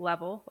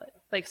level,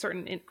 like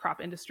certain crop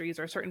industries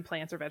or certain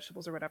plants or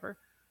vegetables or whatever?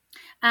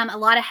 A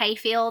lot of hay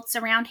fields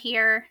around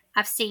here.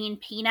 I've seen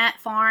peanut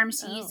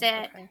farms use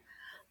it. Okay.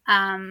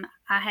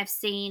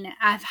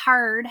 I've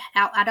heard,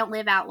 I don't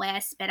live out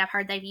west, but I've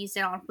heard they've used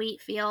it on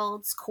wheat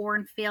fields,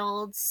 corn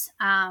fields.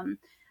 I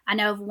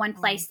know of one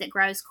place that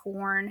grows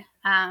corn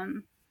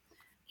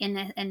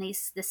in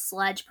this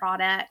sludge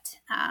product.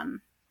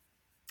 And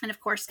of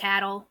course,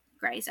 cattle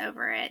graze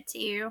over it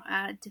too,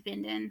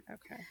 depending.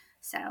 Okay.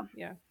 So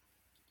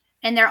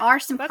and there are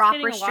some crop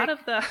restrictions. A lot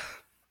of them.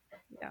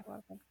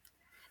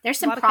 There's A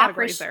some lot of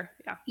categories there.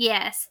 Yeah.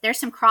 Yes, there's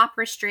some crop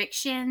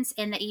restrictions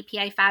in the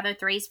EPA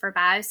 503s for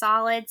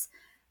biosolids.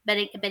 But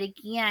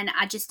again,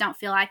 I just don't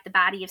feel like the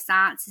body of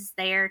science is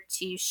there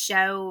to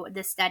show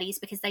the studies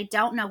because they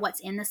don't know what's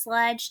in the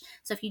sludge.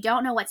 So if you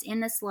don't know what's in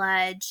the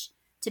sludge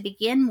to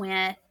begin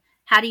with,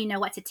 how do you know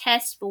what to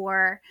test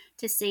for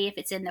to see if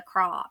it's in the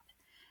crop?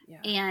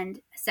 Yeah. And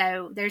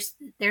so there's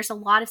a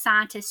lot of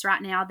scientists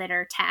right now that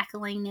are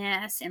tackling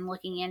this and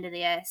looking into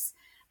this.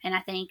 And I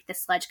think the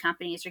sludge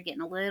companies are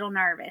getting a little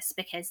nervous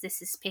because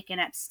this is picking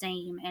up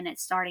steam and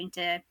it's starting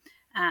to,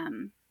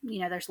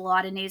 there's a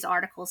lot of news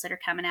articles that are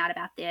coming out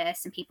about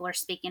this and people are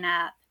speaking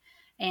up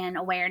and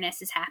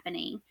awareness is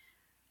happening.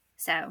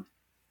 So,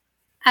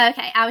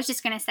 okay, I was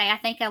just going to say, I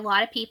think a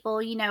lot of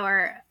people,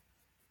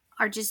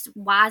 are just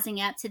wising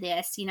up to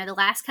this. The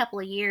last couple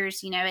of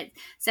years,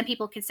 some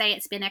people could say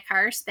it's been a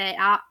curse, but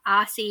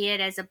I see it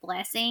as a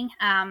blessing,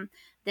 that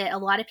a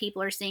lot of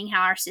people are seeing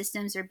how our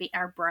systems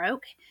are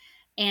broke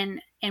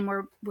and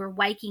we're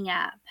waking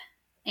up.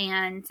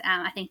 And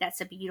I think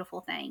that's a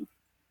beautiful thing.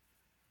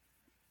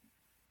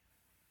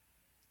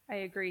 I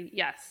agree.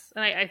 Yes.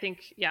 And I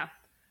think,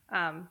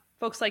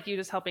 folks like you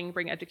just helping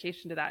bring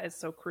education to that is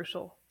so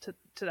crucial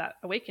to that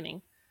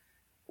awakening.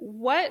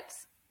 What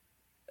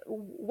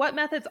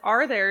methods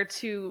are there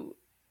to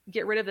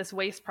get rid of this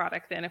waste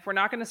product then? If we're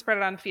not going to spread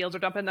it on fields or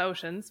dump it in the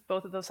oceans,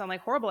 both of those sound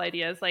like horrible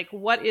ideas. Like,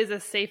 what is a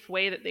safe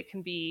way that they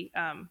can be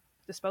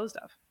disposed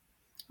of?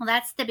 Well,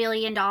 that's the $1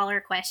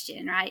 billion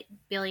question, right?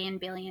 $1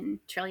 billion,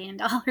 trillion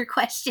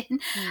question.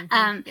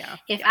 Mm-hmm.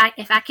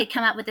 If I could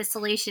come up with a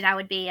solution, I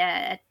would be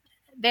a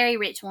very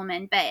rich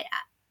woman. But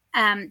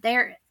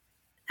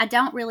I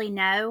don't really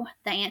know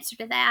the answer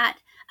to that.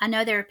 I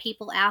know there are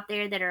people out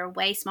there that are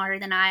way smarter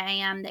than I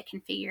am that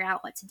can figure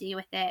out what to do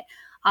with it.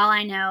 All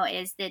I know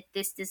is that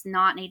this does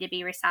not need to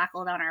be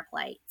recycled on our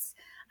plates.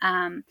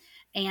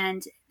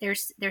 And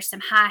there's some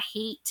high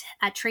heat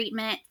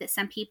treatment that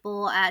some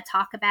people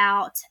talk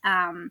about,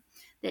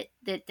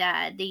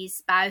 that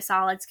these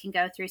biosolids can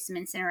go through some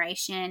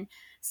incineration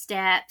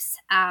steps.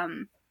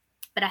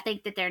 But I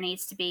think that there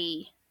needs to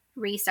be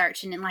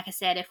research. And then, like I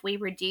said, if we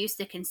reduce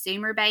the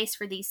consumer base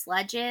for these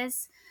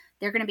sludges,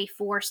 they're going to be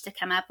forced to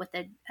come up with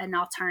an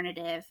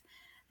alternative.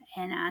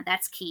 And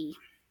that's key.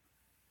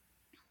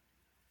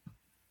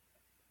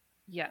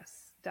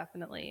 Yes,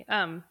 definitely.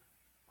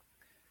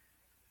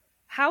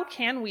 How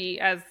can we,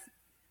 as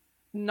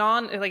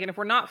if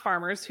we're not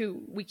farmers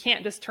we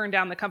can't just turn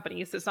down the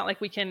companies, so it's not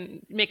like we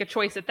can make a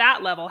choice at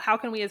that level. How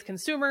can we as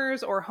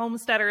consumers or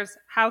homesteaders,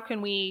 how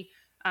can we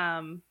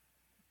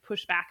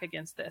push back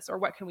against this, or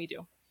what can we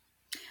do?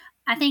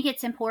 I think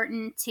it's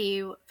important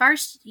to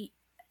first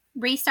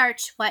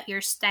research what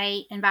your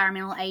state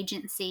environmental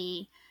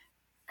agency,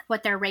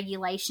 what their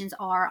regulations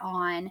are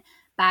on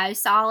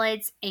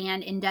biosolids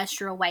and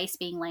industrial waste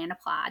being land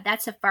applied.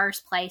 That's the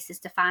first place, is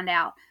to find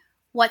out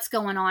what's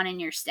going on in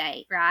your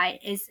state, right?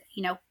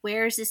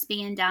 Where is this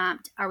being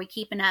dumped? Are we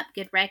keeping up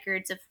good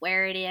records of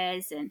where it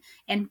is?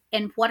 And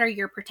what are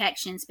your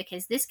protections?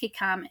 Because this could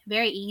come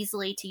very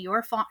easily to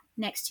your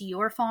next to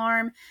your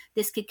farm.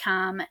 This could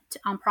come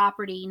on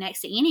property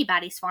next to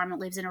anybody's farm that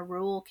lives in a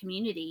rural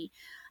community.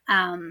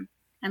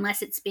 Unless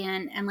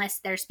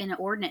there's been an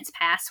ordinance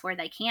passed where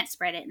they can't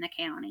spread it in the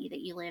county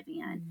that you live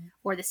in,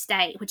 or the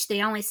state, which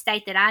the only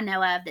state that I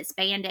know of that's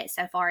banned it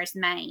so far is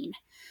Maine.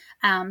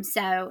 And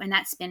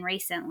that's been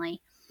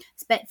recently.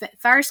 But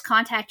first,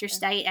 contact your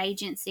state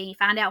agency,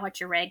 find out what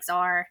your regs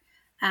are.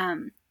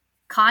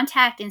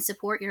 Contact and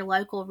support your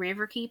local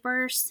river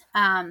keepers.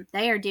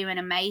 They are doing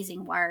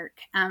amazing work.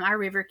 Our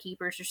river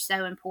keepers are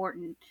so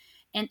important.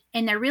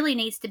 And there really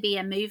needs to be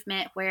a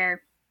movement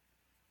where,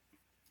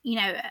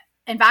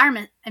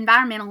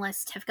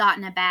 environmentalists have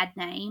gotten a bad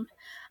name,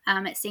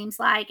 it seems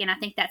like, and I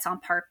think that's on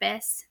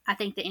purpose. I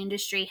think the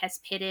industry has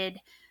pitted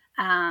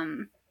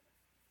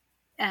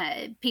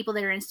people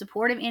that are in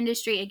support of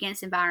industry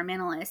against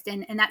environmentalists,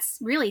 and that's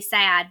really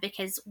sad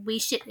because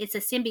it's a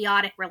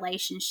symbiotic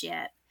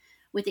relationship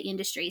with the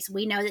industries.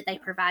 We know that they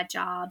provide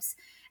jobs,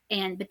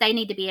 but they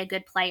need to be a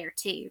good player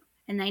too,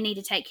 and they need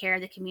to take care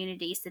of the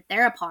communities that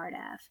they're a part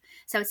of.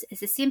 So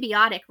it's a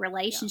symbiotic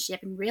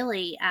relationship, and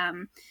really,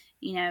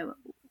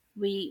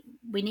 we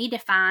need to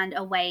find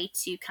a way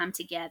to come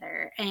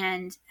together.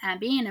 And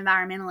being an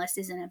environmentalist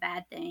isn't a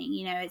bad thing.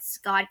 It's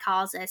God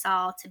calls us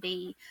all to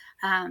be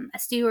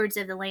stewards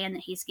of the land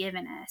that He's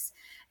given us.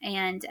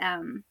 And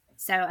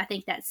so I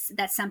think that's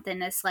something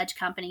that sludge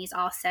companies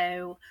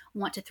also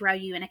want to throw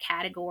you in a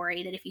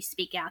category that if you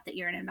speak out that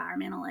you're an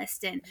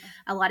environmentalist, and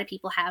a lot of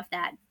people have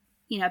that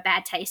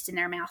bad taste in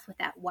their mouth with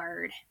that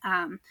word.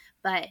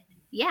 But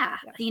yeah,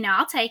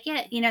 I'll take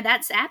it.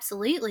 That's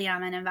absolutely,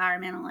 I'm an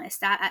environmentalist.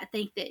 I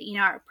think that,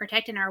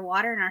 protecting our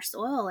water and our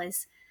soil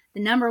is the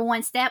number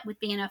one step with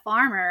being a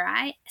farmer,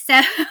 right?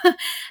 So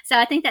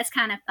I think that's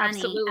kind of funny.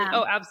 Absolutely.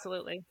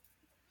 Absolutely.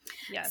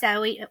 Yes.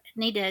 So we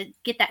need to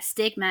get that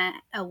stigma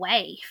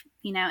away,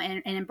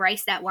 and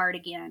embrace that word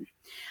again.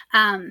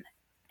 And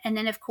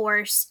then, of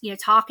course,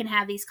 talk and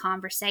have these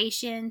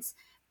conversations.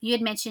 You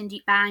had mentioned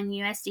buying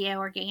USDA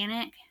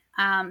organic.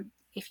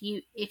 If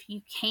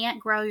you can't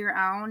grow your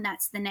own,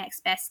 that's the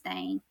next best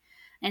thing.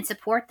 And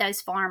support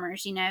those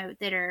farmers,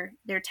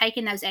 they're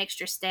taking those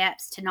extra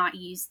steps to not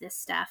use this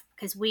stuff,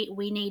 because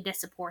we need to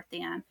support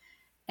them.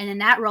 And then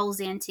that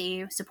rolls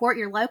into support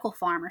your local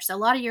farmers. So a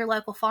lot of your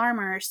local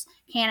farmers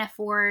can't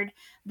afford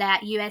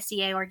that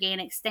USDA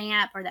organic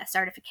stamp or that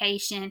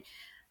certification.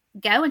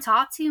 Go and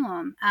talk to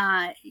them.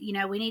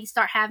 We need to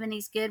start having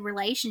these good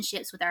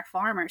relationships with our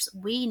farmers.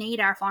 We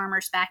need our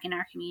farmers back in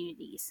our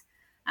communities.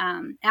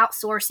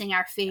 Outsourcing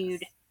our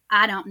food,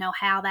 I don't know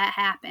how that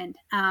happened.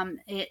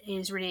 It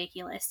is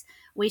ridiculous.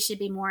 We should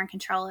be more in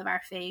control of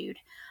our food.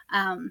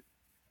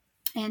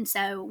 And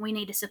so we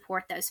need to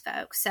support those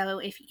folks. So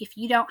if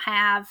you don't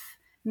have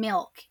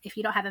milk, if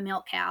you don't have a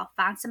milk cow,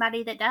 find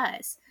somebody that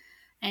does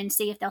and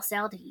see if they'll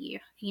sell to you,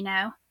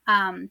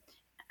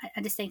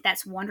 I just think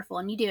that's wonderful.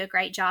 And you do a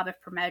great job of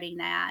promoting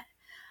that.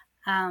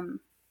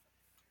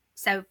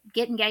 So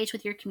get engaged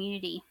with your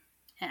community.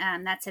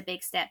 That's a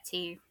big step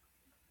too.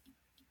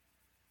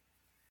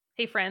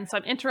 Hey friends, so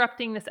I'm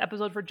interrupting this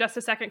episode for just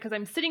a second because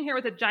I'm sitting here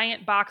with a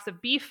giant box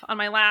of beef on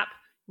my lap.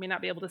 You may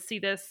not be able to see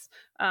this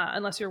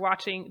unless you're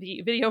watching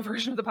the video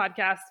version of the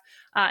podcast.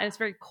 And it's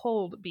very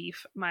cold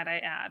beef, might I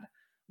add.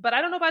 But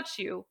I don't know about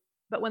you,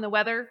 but when the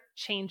weather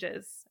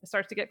changes, it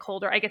starts to get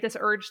colder, I get this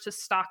urge to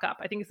stock up.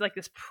 I think it's like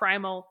this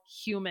primal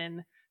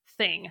human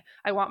thing.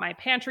 I want my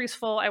pantries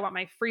full. I want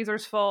my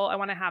freezers full. I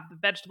want to have the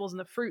vegetables and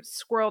the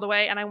fruits squirreled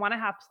away. And I want to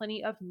have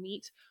plenty of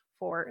meat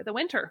for the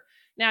winter.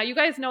 Now, you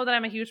guys know that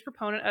I'm a huge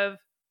proponent of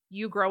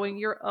you growing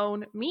your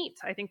own meat.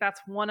 I think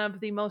that's one of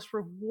the most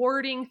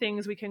rewarding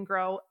things we can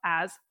grow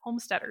as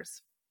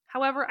homesteaders.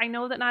 However, I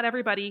know that not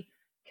everybody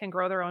can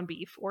grow their own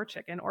beef or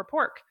chicken or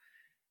pork.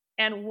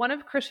 And one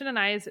of Christian and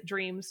I's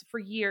dreams for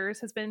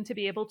years has been to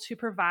be able to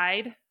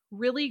provide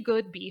really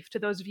good beef to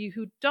those of you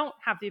who don't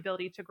have the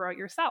ability to grow it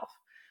yourself.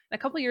 And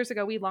a couple of years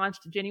ago, we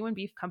launched Genuine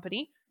Beef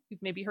Company.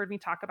 You've maybe heard me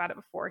talk about it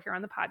before here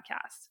on the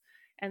podcast.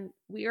 And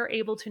we are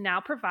able to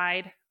now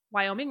provide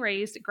Wyoming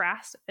raised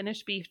grass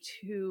finished beef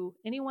to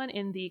anyone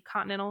in the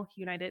continental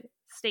United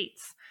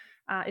States.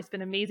 It's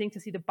been amazing to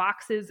see the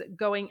boxes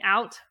going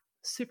out,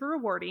 super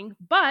rewarding.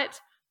 But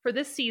for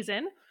this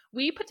season,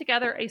 we put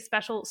together a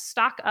special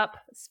stock up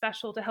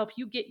special to help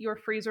you get your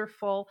freezer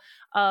full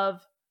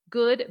of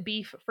good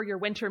beef for your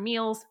winter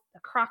meals, the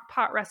crock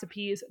pot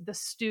recipes, the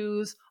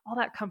stews, all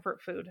that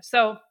comfort food.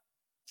 So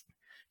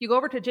you go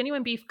over to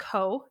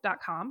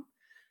genuinebeefco.com.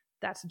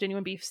 That's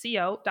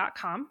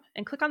genuinebeefco.com,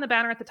 and click on the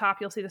banner at the top.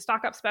 You'll see the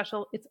stock up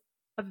special. It's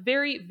a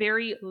very,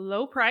 very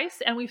low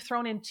price, and we've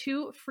thrown in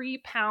 2 free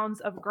pounds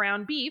of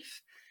ground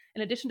beef.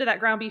 In addition to that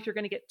ground beef, you're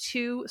going to get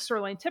 2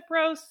 sirloin tip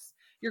roasts.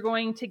 You're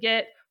going to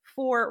get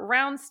 4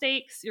 round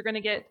steaks. You're going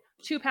to get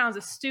 2 pounds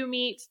of stew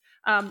meat.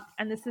 And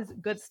this is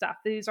good stuff.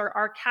 These are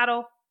our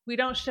cattle. We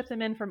don't ship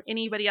them in from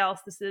anybody else.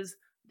 This is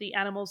the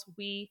animals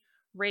we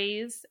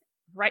raise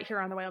right here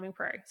on the Wyoming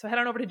Prairie. So head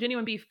on over to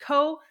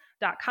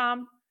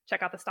genuinebeefco.com.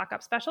 Check out the stock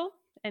up special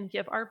and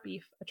give our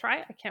beef a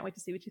try. I can't wait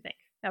to see what you think.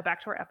 Now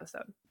back to our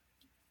episode.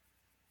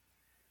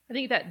 I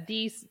think that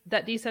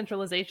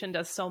decentralization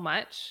does so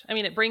much. I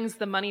mean, it brings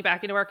the money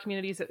back into our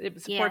communities.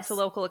 It supports the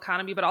local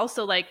economy, but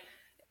also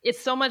it's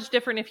so much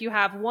different if you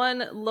have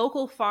one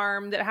local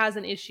farm that has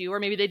an issue, or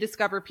maybe they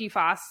discover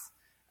PFAS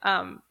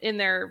in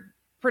their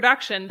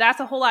production. That's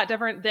a whole lot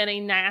different than a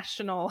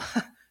national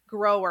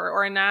grower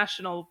or a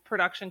national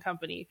production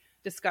company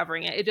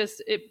discovering it.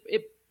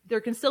 There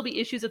can still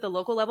be issues at the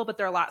local level, but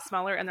they're a lot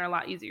smaller and they're a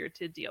lot easier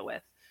to deal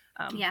with.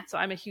 So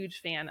I'm a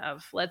huge fan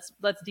of let's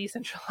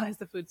decentralize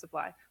the food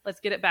supply. Let's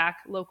get it back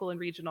local and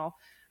regional.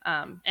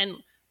 And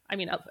I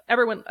mean,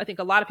 everyone, I think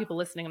a lot of people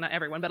listening, not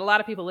everyone, but a lot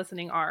of people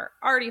listening are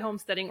already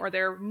homesteading or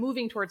they're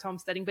moving towards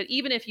homesteading. But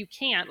even if you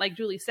can't, like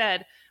Julie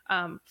said,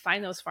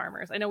 find those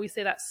farmers. I know we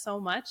say that so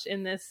much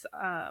in this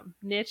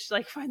niche,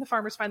 like find the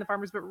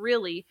farmers, but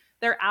really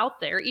they're out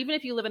there. Even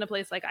if you live in a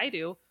place like I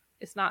do,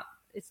 it's not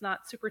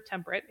super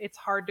temperate. It's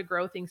hard to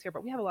grow things here,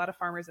 but we have a lot of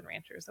farmers and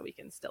ranchers that we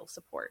can still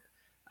support.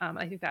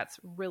 I think that's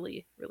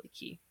really, really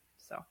key.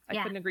 So I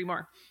couldn't agree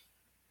more.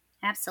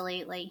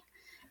 Absolutely.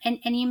 And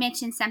you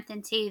mentioned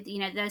something too,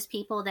 those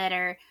people that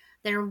are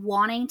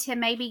wanting to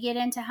maybe get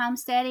into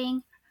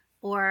homesteading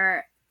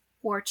or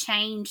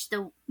change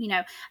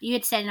you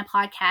had said in a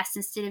podcast,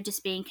 instead of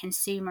just being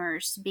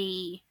consumers,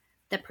 be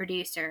the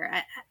producer.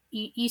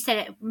 You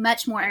said it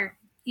much more,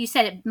 you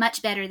said it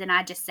much better than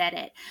I just said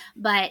it,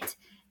 but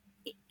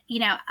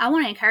I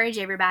want to encourage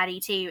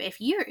everybody to, if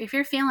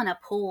you're feeling a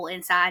pull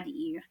inside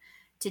you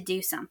to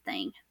do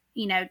something,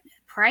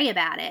 pray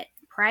about it.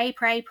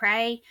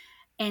 Pray.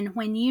 And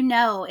when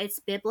it's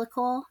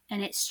biblical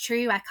and it's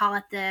true, I call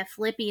it the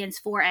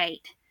Philippians 4:8.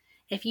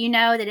 If you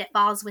know that it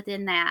falls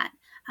within that,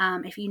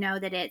 if you know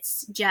that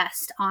it's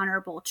just,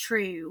 honorable,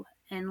 true,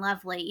 and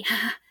lovely,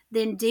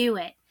 then do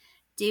it.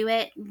 Do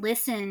it.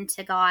 Listen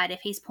to God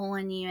if he's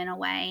pulling you in a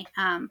way.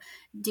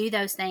 Do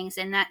those things.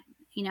 And that,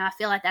 I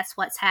feel like that's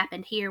what's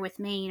happened here with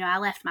me. I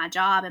left my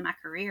job and my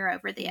career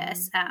over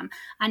this.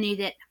 I knew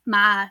that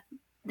my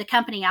the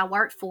company I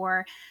worked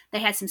for, they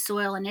had some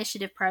soil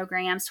initiative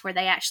programs where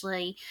they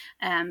actually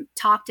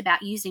talked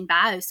about using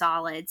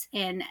biosolids,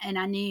 and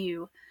I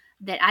knew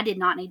that I did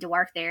not need to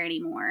work there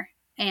anymore.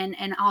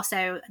 And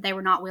also they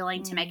were not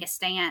willing to make a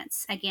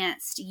stance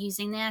against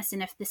using this.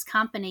 And if this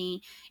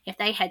company, if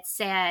they had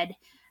said,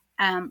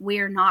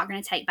 we're not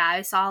going to take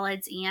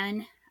biosolids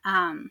in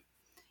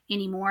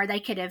anymore, they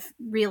could have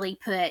really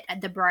put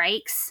the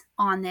brakes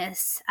on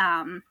this.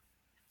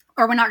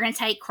 Or we're not going to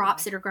take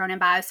crops that are grown in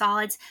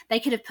biosolids. They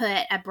could have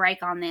put a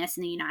brake on this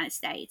in the United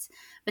States,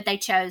 but they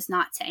chose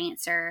not to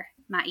answer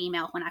my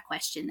email when I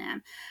questioned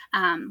them,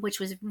 which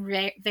was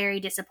very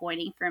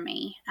disappointing for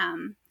me,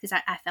 because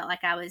I felt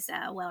like I was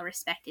well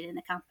respected in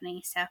the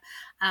company. So,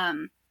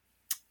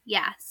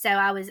 so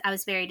I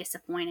was very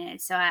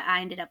disappointed. So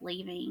I ended up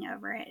leaving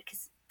over it,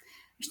 because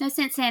there's no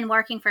sense in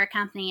working for a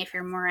company if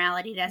your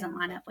morality doesn't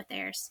line up with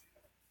theirs.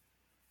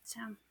 So.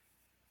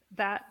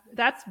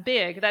 That's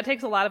big. That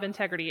takes a lot of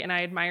integrity, and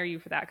I admire you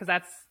for that, because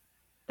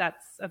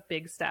that's a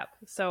big step.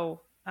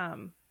 So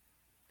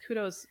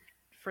kudos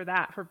for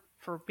that, for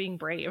being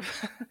brave.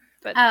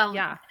 But not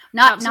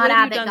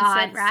Abbott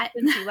God, right?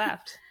 Since you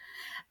left.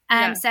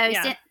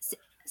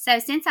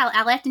 Since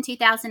I left in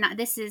 2009,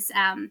 this is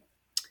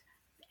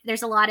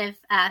there's a lot of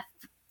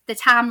the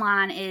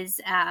timeline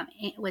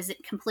was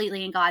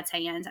completely in God's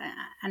hands.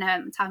 I know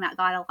I'm talking about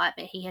God a lot,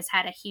 but He has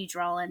had a huge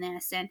role in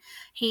this, and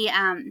He.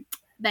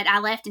 But I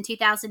left in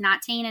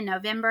 2019 in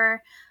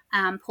November,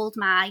 pulled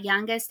my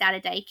youngest out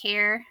of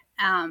daycare,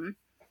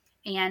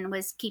 and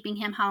was keeping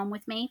him home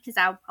with me because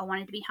I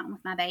wanted to be home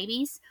with my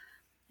babies,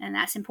 and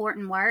that's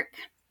important work.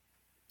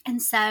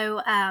 And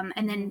so,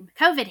 and then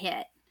COVID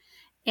hit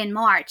in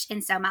March,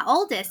 and so my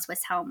oldest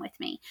was home with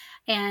me,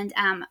 and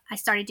I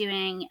started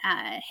doing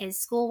his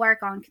schoolwork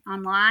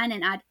online,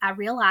 and I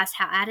realized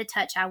how out of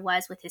touch I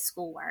was with his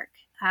schoolwork.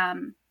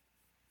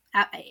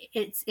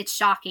 It's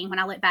shocking. When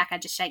I look back, I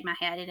just shake my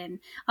head and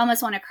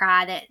almost want to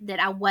cry that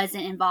I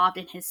wasn't involved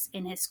in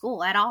his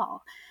school at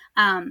all.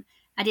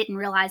 I didn't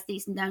realize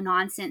these no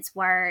nonsense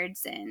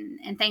words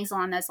and things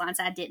along those lines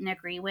I didn't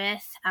agree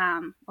with,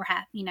 or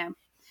have,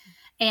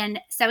 And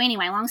so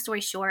anyway, long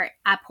story short,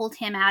 I pulled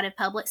him out of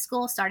public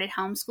school, started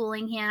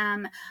homeschooling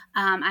him.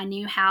 I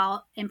knew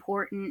how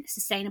important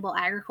sustainable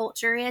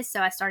agriculture is.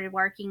 So I started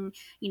working,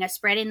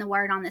 spreading the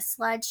word on the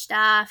sludge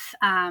stuff.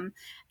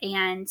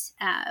 And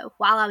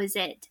while I was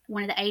at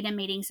one of the ADEM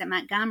meetings at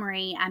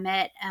Montgomery, I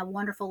met a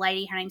wonderful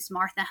lady. Her name's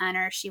Martha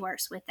Hunter. She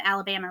works with the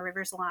Alabama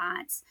Rivers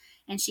Alliance,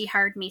 and she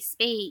heard me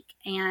speak.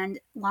 And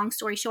long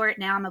story short,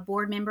 now I'm a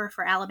board member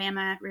for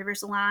Alabama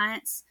Rivers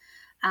Alliance.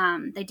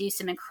 They do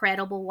some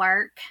incredible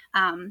work.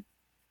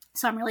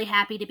 So I'm really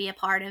happy to be a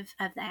part of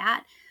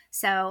that.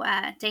 So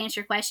to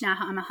answer your question,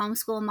 I'm a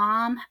homeschool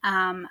mom.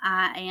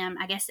 I am,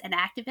 I guess, an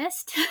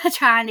activist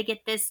trying to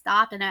get this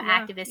stopped. I know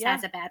activist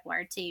has a bad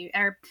word too,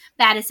 or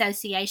bad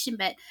association,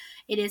 but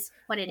it is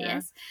what it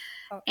is.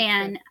 Oh,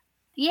 and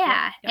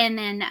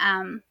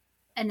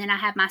and then I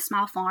have my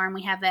small farm.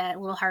 We have a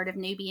little herd of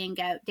Nubian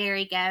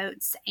dairy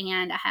goats,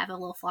 and I have a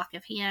little flock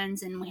of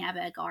hens, and we have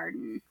a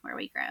garden where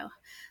we grow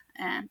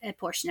a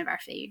portion of our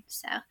food.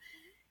 So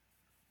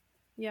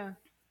yeah,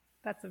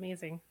 that's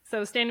amazing.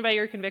 So standing by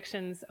your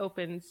convictions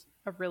opens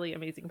a really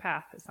amazing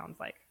path, it sounds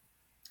like.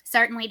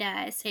 Certainly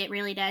does. It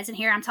really does. And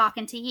here I'm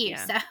talking to you.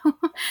 So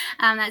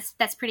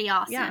that's pretty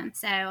awesome.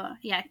 So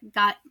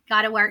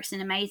God works in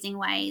amazing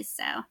ways.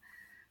 So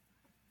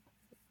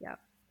yeah,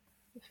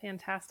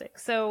 fantastic.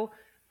 So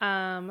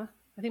I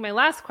think my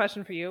last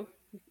question for you,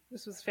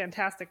 this was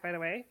fantastic, by the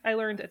way. I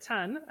learned a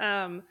ton.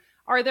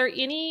 Are there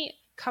any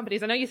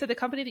companies, I know you said the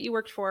company that you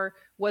worked for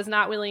was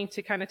not willing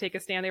to kind of take a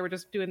stand. They were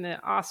just doing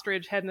the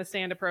ostrich head in the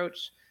sand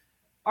approach.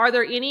 Are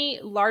there any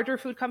larger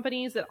food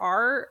companies that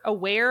are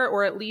aware,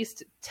 or at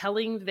least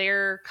telling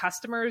their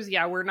customers,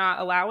 we're not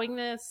allowing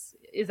this?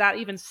 Is that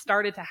even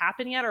started to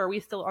happen yet? Or are we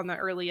still on the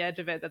early edge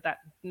of it that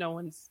no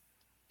one's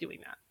doing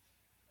that?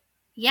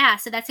 Yeah,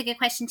 so that's a good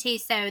question too.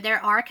 So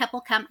there are a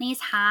couple companies.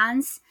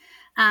 Heinz,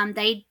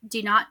 they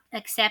do not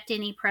accept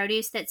any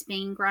produce that's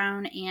being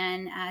grown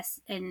in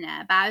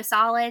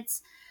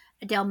biosolids.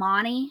 Del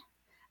Monte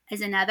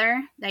is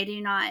another. They do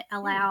not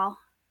allow.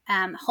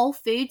 Whole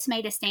Foods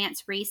made a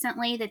stance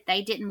recently that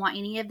they didn't want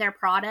any of their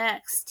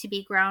products to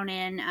be grown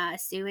in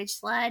sewage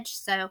sludge.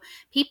 So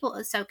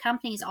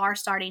companies are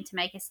starting to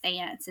make a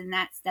stance, and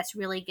that's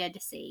really good to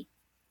see.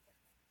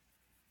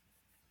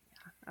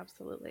 Yeah,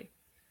 absolutely.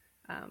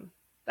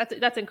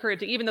 That's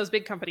encouraging. Even those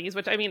big companies,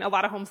 which, I mean, a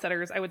lot of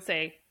homesteaders, I would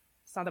say,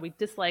 it's not that we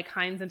dislike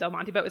Heinz and Del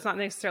Monte, but it's not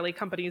necessarily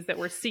companies that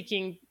we're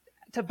seeking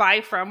to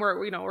buy from.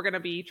 We're going to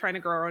be trying to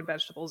grow our own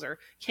vegetables or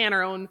can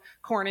our own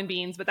corn and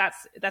beans. But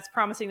that's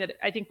promising. That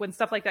I think when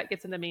stuff like that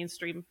gets in the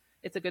mainstream,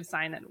 it's a good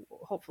sign that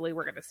hopefully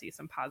we're going to see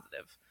some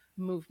positive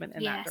movement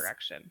in that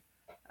direction.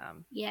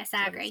 Yes,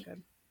 I agree.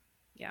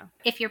 Yeah.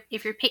 If your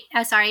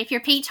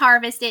peach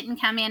harvest didn't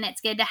come in,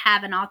 it's good to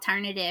have an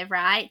alternative,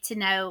 right? To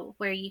know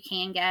where you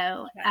can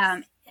go.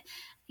 Yes.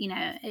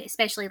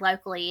 Especially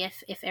locally,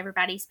 if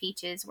everybody's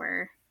peaches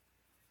were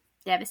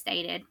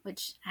devastated,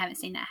 which I haven't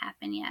seen that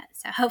happen yet.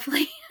 So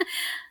hopefully,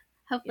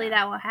 hopefully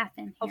that will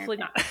happen here, hopefully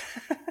but,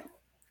 not.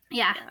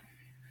 yeah.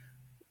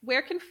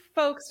 Where can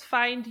folks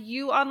find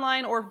you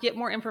online or get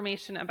more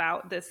information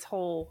about this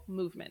whole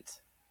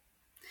movement?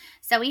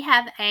 So we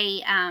have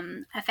a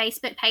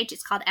Facebook page.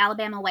 It's called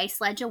Alabama Waste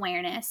Sledge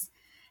Awareness.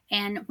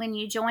 And when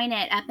you join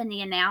it, up in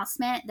the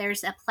announcement,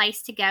 there's a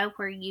place to go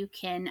where you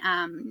can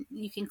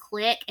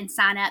click and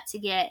sign up to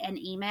get an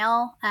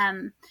email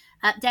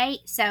update.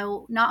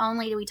 So not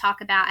only do we talk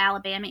about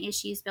Alabama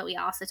issues, but we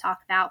also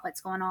talk about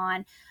what's going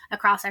on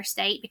across our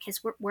state,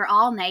 because we're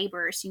all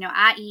neighbors. You know,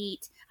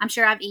 I'm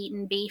sure I've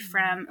eaten beef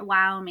from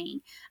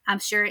Wyoming. I'm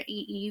sure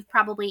you've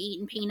probably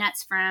eaten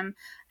peanuts from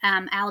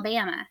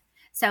Alabama.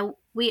 So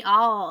we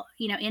all,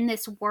 you know, in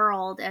this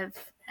world of,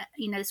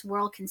 this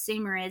world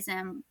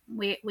consumerism,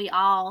 we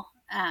all,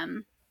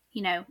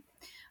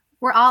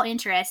 we're all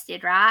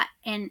interested, right?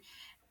 And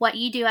what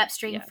you do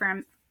upstream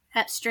from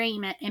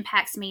upstream, it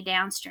impacts me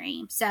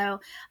downstream. So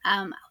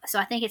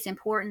I think it's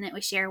important that we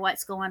share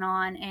what's going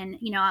on. And,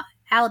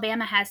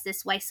 Alabama has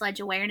this waste sledge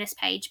awareness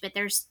page, but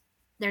there's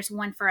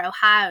one for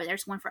Ohio,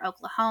 there's one for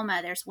Oklahoma,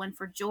 there's one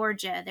for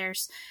Georgia,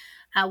 there's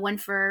one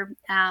for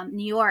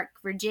New York,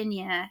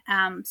 Virginia.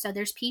 So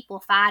there's people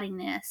fighting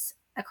this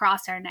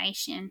across our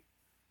nation.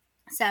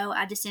 So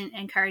I just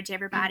encourage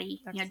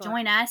everybody,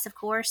 join us, of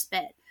course,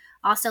 but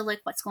also look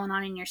what's going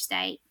on in your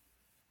state.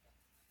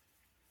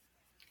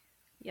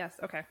 Yes.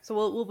 Okay. So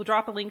we'll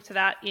drop a link to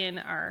that in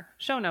our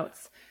show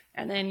notes,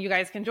 and then you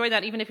guys can join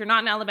that. Even if you're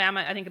not in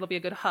Alabama, I think it'll be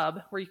a good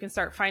hub where you can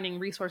start finding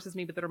resources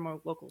maybe that are more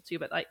local too.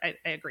 But I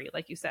agree.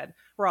 Like you said,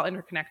 we're all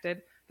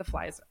interconnected. The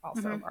flies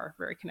also are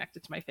very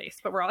connected to my face,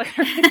 but we're all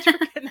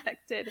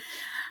interconnected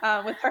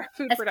with our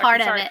food That's production.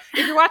 Part Sorry. of it.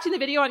 If you're watching the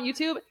video on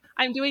YouTube,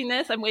 I'm doing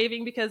this. I'm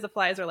waving because the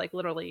flies are like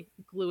literally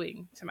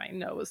gluing to my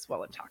nose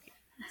while I'm talking.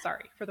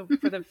 Sorry for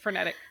the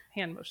frenetic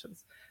hand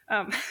motions.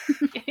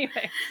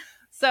 Anyway,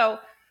 so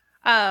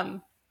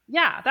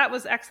yeah, that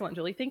was excellent,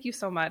 Julie. Thank you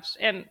so much.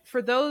 And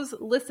for those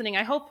listening,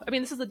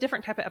 this is a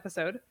different type of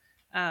episode.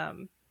 I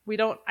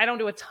don't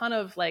do a ton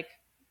of like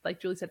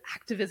Julie said,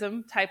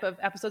 activism type of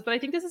episodes, but I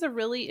think this is a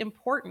really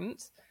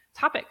important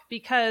topic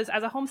because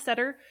as a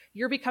homesteader,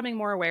 you're becoming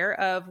more aware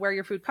of where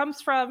your food comes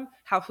from,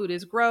 how food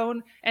is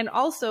grown. And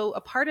also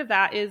a part of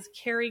that is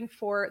caring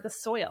for the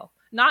soil,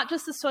 not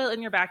just the soil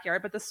in your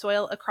backyard, but the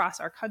soil across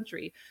our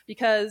country,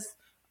 because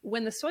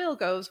when the soil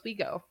goes, we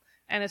go.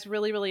 And it's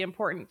really, really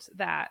important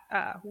that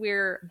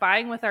we're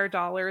buying with our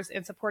dollars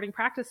and supporting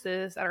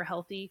practices that are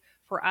healthy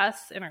for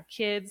us and our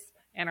kids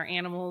and our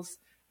animals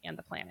and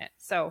the planet.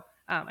 So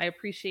I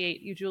appreciate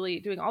you, Julie,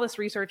 doing all this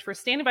research, for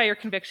standing by your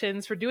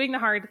convictions, for doing the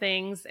hard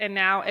things, and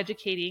now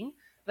educating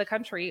the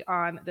country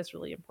on this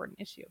really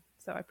important issue.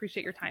 So I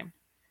appreciate your time.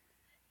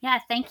 Yeah,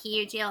 thank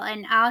you, Jill.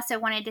 And I also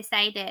wanted to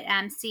say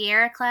that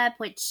Sierra Club,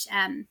 which,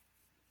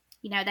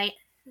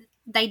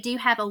 they do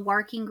have a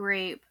working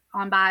group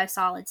on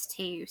biosolids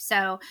too.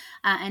 So,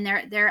 and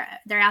they're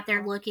out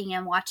there looking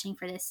and watching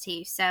for this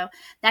too. So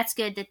that's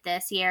good that the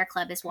Sierra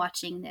Club is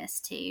watching this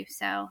too.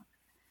 So,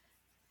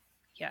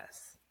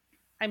 yes.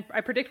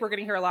 I predict we're going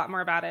to hear a lot more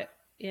about it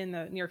in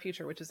the near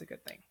future, which is a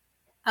good thing.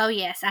 Oh,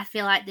 yes. I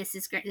feel like this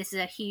is great. This is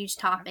a huge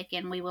topic,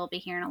 and we will be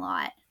hearing a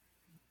lot.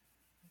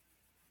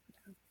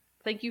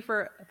 Thank you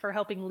for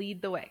helping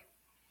lead the way.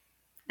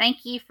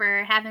 Thank you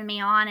for having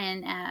me on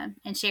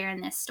and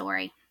sharing this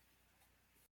story.